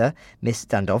Insider, Ms.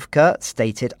 Standovka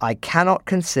stated, "I cannot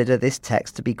consider this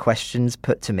text to be questions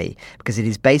put to me because it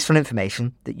is based on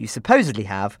information that you supposedly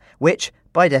have, which,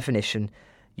 by definition,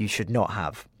 you should not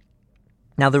have."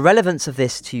 Now, the relevance of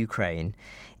this to Ukraine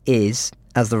is,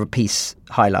 as the piece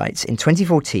highlights, in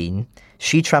 2014,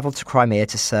 she travelled to Crimea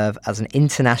to serve as an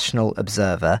international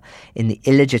observer in the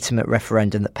illegitimate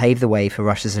referendum that paved the way for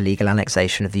Russia's illegal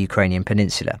annexation of the Ukrainian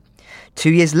peninsula.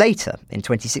 2 years later, in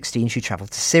 2016, she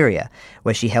travelled to Syria,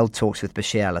 where she held talks with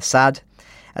Bashar al-Assad.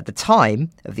 At the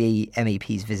time of the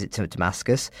MEP's visit to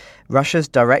Damascus, Russia's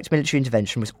direct military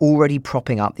intervention was already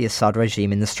propping up the Assad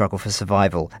regime in the struggle for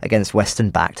survival against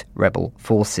Western-backed rebel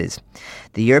forces.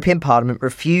 The European Parliament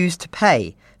refused to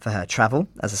pay for her travel,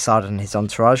 as Assad and his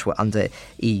entourage were under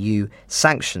EU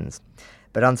sanctions.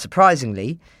 But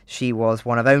unsurprisingly, she was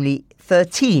one of only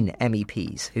 13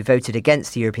 MEPs who voted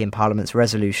against the European Parliament's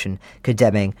resolution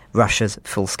condemning Russia's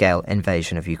full-scale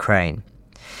invasion of Ukraine.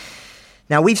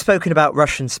 Now, we've spoken about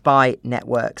Russian spy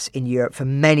networks in Europe for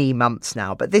many months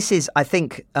now, but this is, I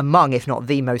think, among, if not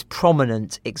the most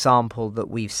prominent example that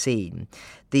we've seen.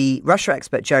 The Russia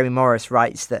expert Jeremy Morris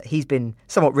writes that he's been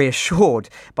somewhat reassured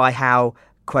by how,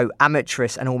 quote,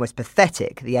 amateurish and almost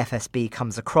pathetic the FSB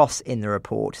comes across in the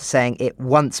report, saying it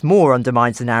once more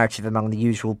undermines the narrative among the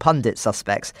usual pundit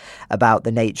suspects about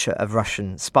the nature of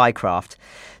Russian spycraft.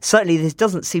 Certainly, this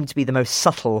doesn't seem to be the most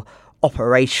subtle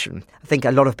operation. I think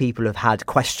a lot of people have had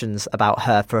questions about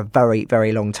her for a very,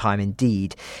 very long time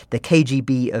indeed. The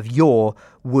KGB of yore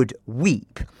would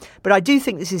weep. But I do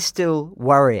think this is still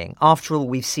worrying. After all,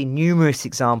 we've seen numerous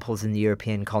examples in the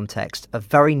European context of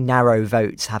very narrow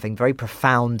votes having very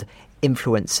profound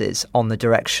influences on the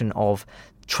direction of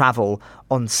travel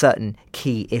on certain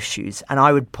key issues. And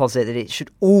I would posit that it should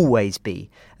always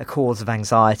be a cause of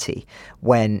anxiety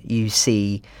when you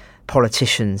see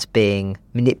politicians being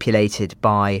manipulated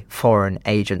by foreign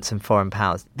agents and foreign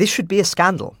powers. This should be a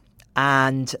scandal.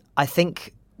 And I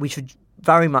think we should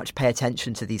very much pay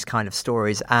attention to these kind of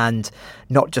stories and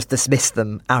not just dismiss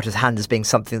them out of hand as being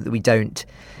something that we don't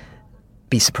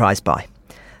be surprised by.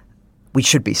 We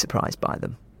should be surprised by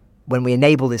them. When we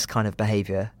enable this kind of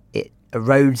behaviour, it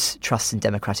erodes trust in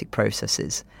democratic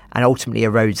processes and ultimately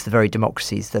erodes the very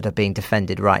democracies that are being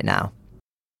defended right now.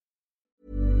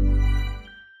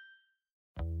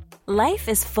 Life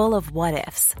is full of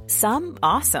what-ifs. Some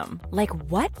awesome, like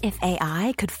what if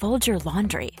AI could fold your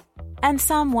laundry? And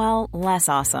some, well, less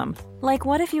awesome. Like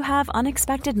what if you have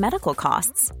unexpected medical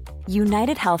costs?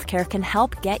 United Healthcare can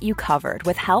help get you covered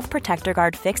with Health Protector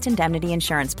Guard fixed indemnity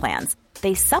insurance plans.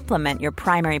 They supplement your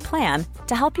primary plan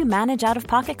to help you manage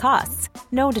out-of-pocket costs.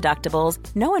 No deductibles,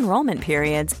 no enrollment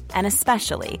periods, and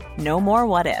especially no more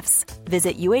what-ifs.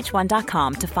 Visit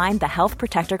uh1.com to find the Health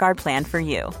Protector Guard plan for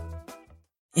you.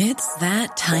 It's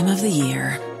that time of the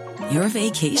year. Your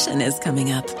vacation is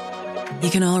coming up. You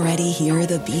can already hear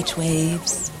the beach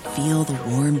waves, feel the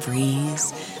warm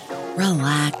breeze,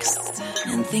 relax,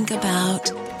 and think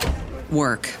about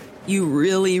work. You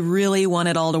really, really want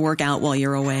it all to work out while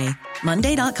you're away.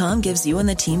 Monday.com gives you and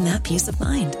the team that peace of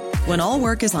mind. When all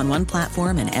work is on one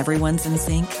platform and everyone's in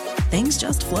sync, things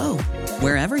just flow.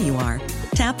 Wherever you are,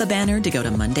 tap the banner to go to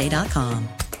Monday.com.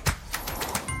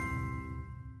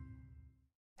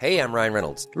 Hey, I'm Ryan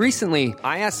Reynolds. Recently,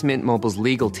 I asked Mint Mobile's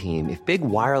legal team if big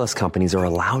wireless companies are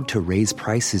allowed to raise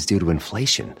prices due to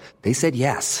inflation. They said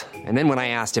yes. And then when I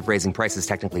asked if raising prices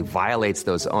technically violates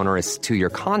those onerous 2-year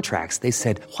contracts, they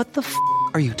said, "What the f***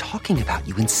 are you talking about,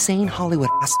 you insane Hollywood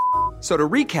ass?" So to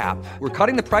recap, we're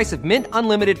cutting the price of Mint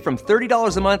Unlimited from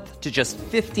 $30 a month to just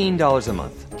 $15 a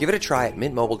month. Give it a try at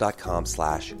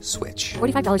mintmobile.com/switch.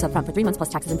 $45 up front for 3 months plus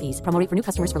taxes and fees. Promo rate for new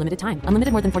customers for limited time.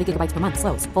 Unlimited more than 40 gigabytes per month.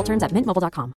 Slows full terms at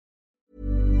mintmobile.com.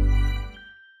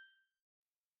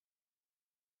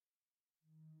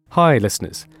 Hi,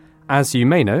 listeners. As you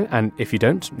may know, and if you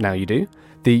don't, now you do,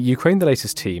 the Ukraine the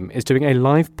Latest team is doing a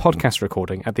live podcast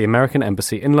recording at the American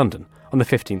Embassy in London on the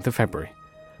 15th of February.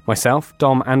 Myself,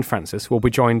 Dom and Francis will be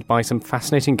joined by some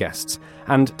fascinating guests,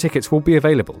 and tickets will be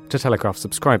available to Telegraph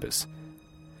subscribers.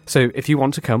 So if you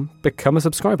want to come, become a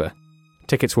subscriber.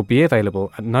 Tickets will be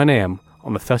available at 9 a.m.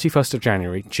 on the 31st of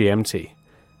January GMT.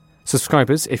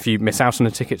 Subscribers, if you miss out on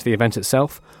a ticket to the event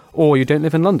itself, or you don't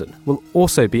live in London, will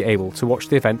also be able to watch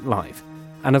the event live.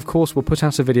 And of course, we'll put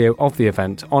out a video of the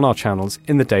event on our channels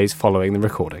in the days following the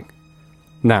recording.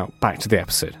 Now, back to the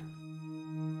episode.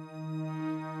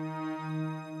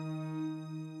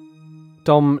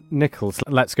 Dom Nichols,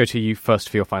 let's go to you first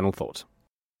for your final thought.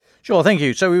 Sure, thank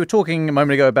you. So we were talking a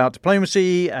moment ago about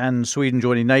diplomacy and Sweden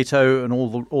joining NATO and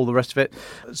all the rest of it.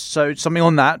 So something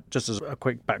on that, just as a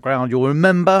quick background, you'll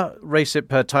remember Recep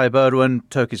Tayyip Erdogan,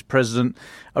 Turkey's president,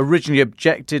 originally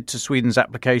objected to Sweden's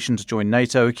application to join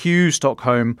NATO, accused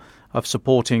Stockholm of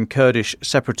supporting Kurdish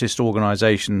separatist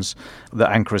organisations that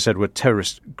Ankara said were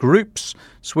terrorist groups.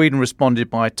 Sweden responded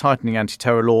by tightening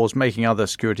anti-terror laws, making other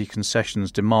security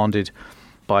concessions demanded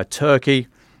by Turkey.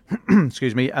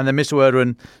 Excuse me. And then Mr.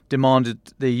 Erdogan demanded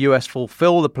the US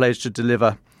fulfill the pledge to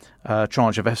deliver a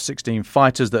tranche of F-16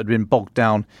 fighters that had been bogged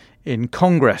down in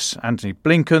Congress. Antony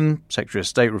Blinken, Secretary of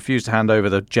State, refused to hand over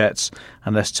the jets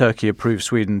unless Turkey approved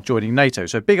Sweden joining NATO.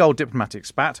 So big old diplomatic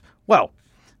spat. Well,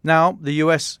 now the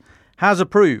US has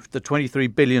approved the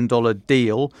 $23 billion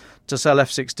deal to sell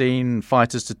F-16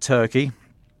 fighters to Turkey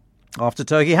after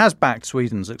Turkey has backed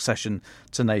Sweden's accession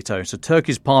to NATO. So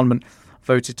Turkey's parliament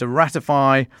voted to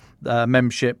ratify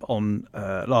membership on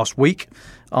last week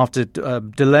after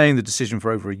delaying the decision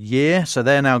for over a year. So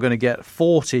they're now going to get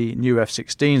 40 new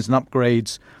F-16s and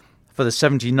upgrades for the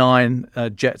 79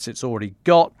 jets it's already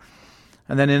got.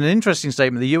 And then in an interesting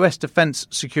statement, the US Defense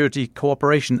Security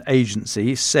Cooperation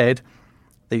Agency said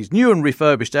these new and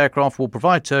refurbished aircraft will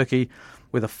provide Turkey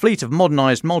with a fleet of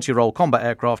modernised multi-role combat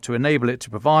aircraft to enable it to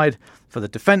provide for the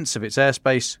defence of its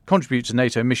airspace, contribute to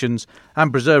NATO missions,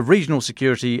 and preserve regional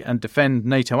security and defend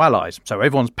NATO allies. So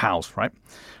everyone's pals, right?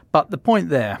 But the point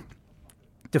there,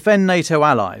 defend NATO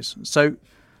allies. So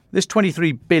this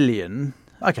 $23 billion,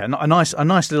 okay, a nice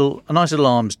little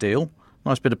arms deal,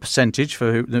 nice bit of percentage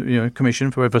for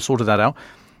commission for whoever sorted that out.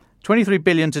 $23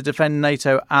 billion to defend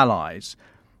NATO allies.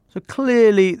 So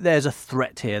clearly there's a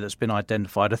threat here that's been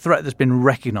identified, a threat that's been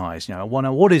recognised.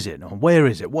 What is it? Where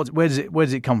is it? Where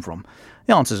does it come from?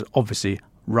 The answer is obviously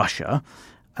Russia.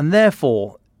 And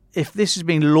therefore, if this is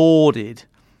being lauded,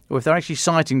 or if they're actually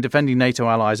citing defending NATO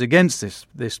allies against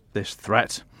this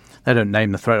threat, they don't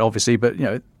name the threat obviously, but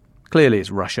clearly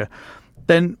it's Russia,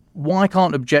 then why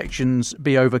can't objections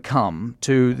be overcome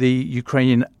to the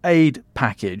Ukrainian aid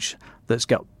package that's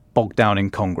got bogged down in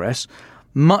Congress?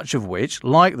 Much of which,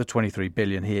 like the $23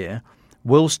 billion here,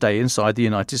 will stay inside the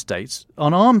United States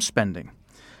on arms spending.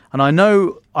 And I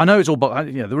know it's all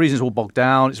the reason it's all bogged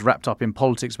down, it's wrapped up in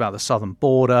politics about the southern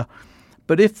border.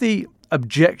 But if the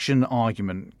objection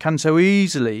argument can so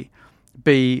easily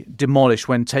be demolished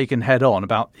when taken head on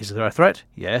about, is there a threat?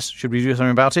 Yes. Should we do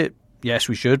something about it? Yes,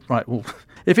 we should. Right. Well,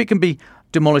 if it can be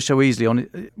demolished so easily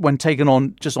when taken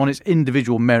on just on its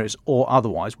individual merits or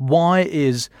otherwise, why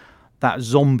is that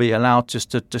zombie allowed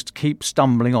just to keep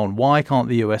stumbling on? Why can't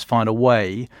the US find a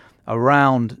way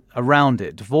around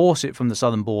it, divorce it from the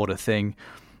southern border thing,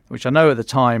 which I know at the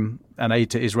time an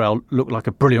aid to Israel looked like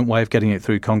a brilliant way of getting it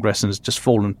through Congress and has just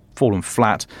fallen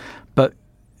flat. But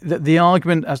the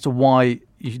argument as to why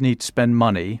you need to spend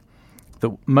money,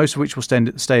 that most of which will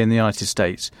stay in the United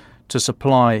States, to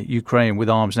supply Ukraine with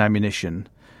arms and ammunition,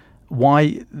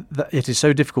 why it is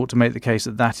so difficult to make the case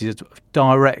that is of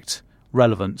direct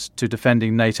relevance to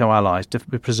defending NATO allies, to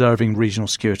preserving regional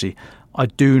security, I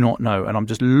do not know. And I'm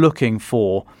just looking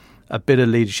for a bit of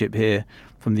leadership here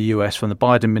from the US, from the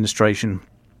Biden administration,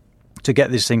 to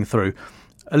get this thing through.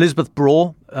 Elizabeth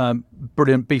Braw,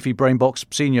 brilliant beefy brain box,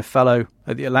 senior fellow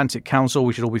at the Atlantic Council,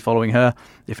 we should all be following her,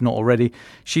 if not already.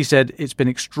 She said it's been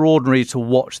extraordinary to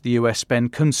watch the US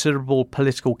spend considerable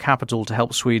political capital to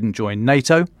help Sweden join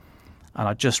NATO. And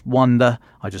I just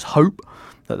hope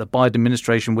that the Biden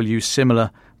administration will use similar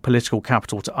political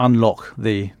capital to unlock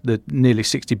the nearly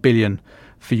 $60 billion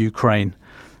for Ukraine.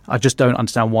 I just don't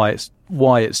understand why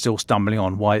it's still stumbling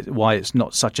on, why it's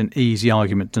not such an easy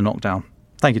argument to knock down.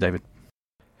 Thank you, David.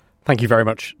 Thank you very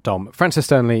much, Dom. Francis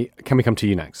Sternley, can we come to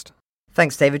you next?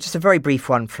 Thanks, David. Just a very brief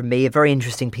one from me. A very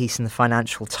interesting piece in the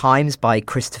Financial Times by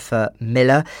Christopher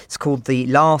Miller. It's called The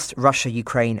Last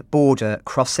Russia-Ukraine Border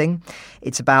Crossing.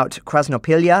 It's about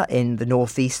Krasnopilya in the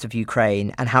northeast of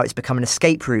Ukraine and how it's become an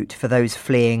escape route for those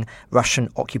fleeing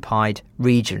Russian-occupied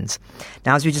regions.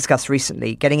 Now, as we discussed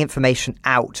recently, getting information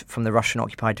out from the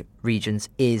Russian-occupied regions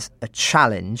is a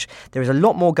challenge. There is a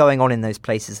lot more going on in those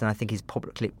places than I think is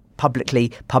publicly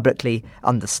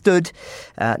understood,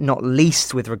 not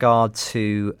least with regard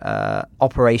to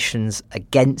operations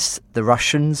against the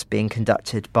Russians being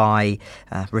conducted by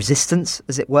resistance,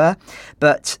 as it were.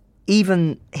 But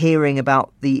even hearing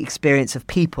about the experience of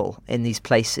people in these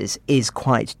places is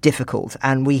quite difficult.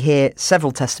 And we hear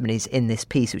several testimonies in this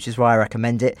piece, which is why I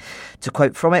recommend it. To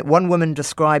quote from it, one woman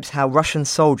describes how Russian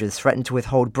soldiers threatened to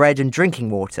withhold bread and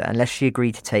drinking water unless she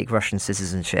agreed to take Russian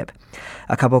citizenship.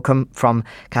 A couple come from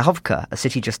Kakhovka, a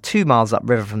city just 2 miles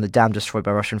upriver from the dam destroyed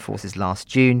by Russian forces last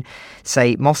June,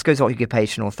 say Moscow's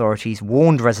occupation authorities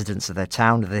warned residents of their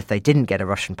town that if they didn't get a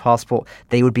Russian passport,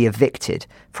 they would be evicted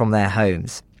from their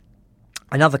homes.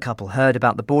 Another couple heard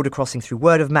about the border crossing through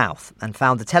word of mouth and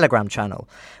found a Telegram channel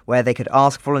where they could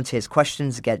ask volunteers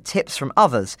questions and get tips from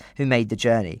others who made the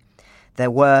journey. There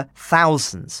were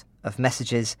thousands of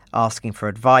messages asking for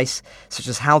advice, such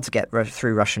as how to get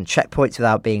through Russian checkpoints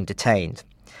without being detained.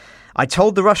 I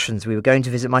told the Russians we were going to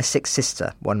visit my sick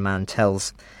sister, one man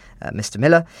tells Mr.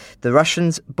 Miller. The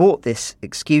Russians bought this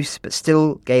excuse but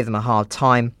still gave them a hard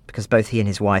time because both he and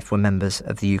his wife were members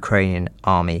of the Ukrainian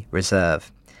Army Reserve.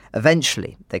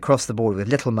 Eventually, they crossed the border with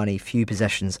little money, few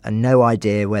possessions, and no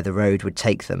idea where the road would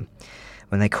take them.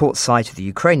 When they caught sight of the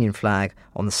Ukrainian flag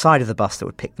on the side of the bus that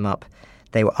would pick them up,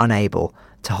 they were unable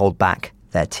to hold back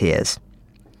their tears.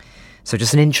 So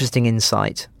just an interesting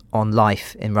insight on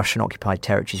life in Russian-occupied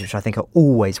territories, which I think are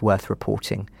always worth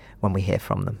reporting when we hear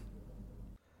from them.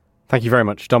 Thank you very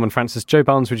much, Dom and Francis. Joe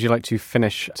Barnes, would you like to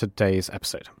finish today's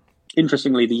episode?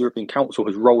 Interestingly, the European Council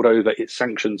has rolled over its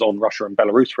sanctions on Russia and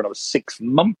Belarus for another 6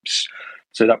 months.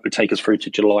 So that would take us through to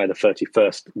July the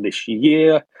 31st this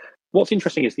year. What's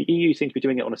interesting is the EU seems to be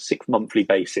doing it on a 6-monthly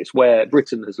basis, where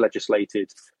Britain has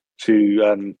legislated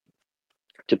to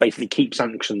basically keep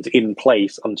sanctions in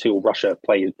place until Russia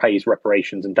pays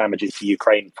reparations and damages to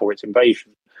Ukraine for its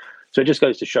invasion. So it just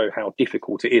goes to show how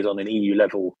difficult it is on an EU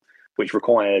level, which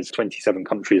requires 27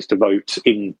 countries to vote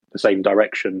in the same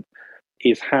direction,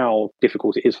 is how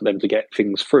difficult it is for them to get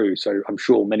things through. So I'm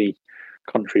sure many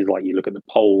countries, like you look at the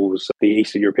Poles, the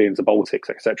Eastern Europeans, the Baltics,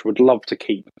 etc., would love to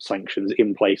keep sanctions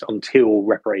in place until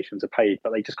reparations are paid,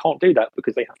 but they just can't do that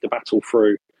because they have to battle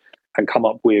through and come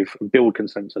up with build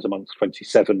consensus amongst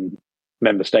 27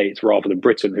 member states, rather than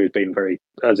Britain, who's been very,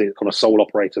 on a sole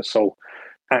operator, sole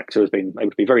actor, has been able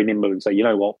to be very nimble and say, you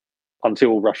know what,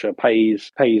 until Russia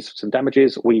pays some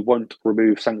damages, we won't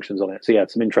remove sanctions on it. So yeah,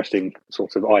 some interesting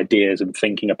sorts of ideas and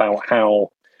thinking about how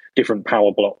different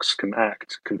power blocks can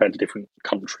act compared to different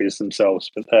countries themselves.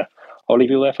 But I'll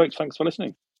leave you there, folks. Thanks for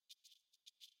listening.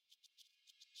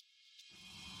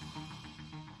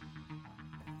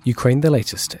 Ukraine the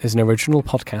Latest is an original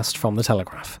podcast from The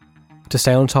Telegraph. To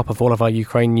stay on top of all of our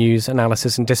Ukraine news,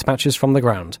 analysis and dispatches from the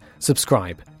ground,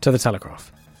 subscribe to The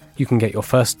Telegraph. You can get your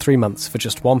first 3 months for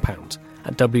just £1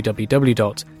 at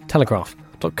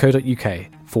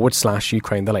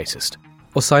www.telegraph.co.uk/Ukraine the Latest.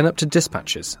 Or sign up to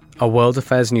Dispatches, our world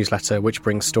affairs newsletter which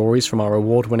brings stories from our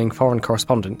award-winning foreign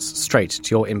correspondents straight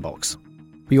to your inbox.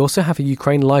 We also have a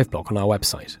Ukraine live blog on our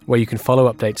website, where you can follow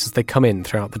updates as they come in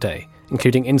throughout the day,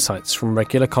 including insights from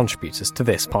regular contributors to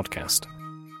this podcast.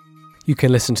 You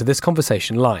can listen to this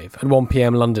conversation live at 1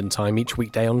 p.m. London time each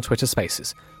weekday on Twitter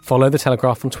Spaces. Follow The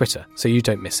Telegraph on Twitter so you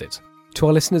don't miss it. To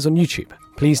our listeners on YouTube,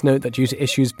 please note that due to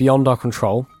issues beyond our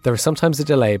control, there is sometimes a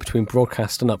delay between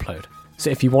broadcast and upload. So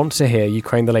if you want to hear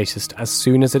Ukraine the Latest as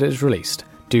soon as it is released,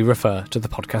 do refer to the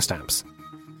podcast apps.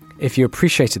 If you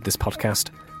appreciated this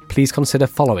podcast, please consider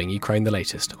following Ukraine the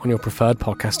Latest on your preferred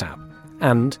podcast app.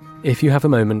 And, if you have a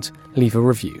moment, leave a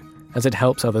review, as it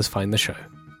helps others find the show.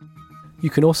 You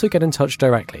can also get in touch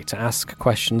directly to ask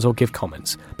questions or give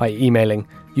comments by emailing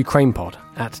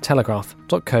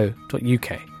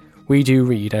ukrainepod@telegraph.co.uk. We do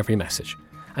read every message.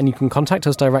 And you can contact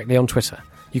us directly on Twitter.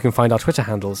 You can find our Twitter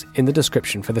handles in the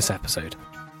description for this episode.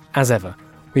 As ever,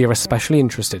 we are especially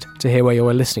interested to hear where you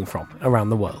are listening from around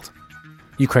the world.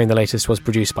 Ukraine the Latest was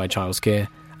produced by Giles Gear,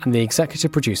 and the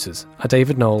executive producers are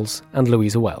David Knowles and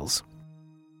Louisa Wells.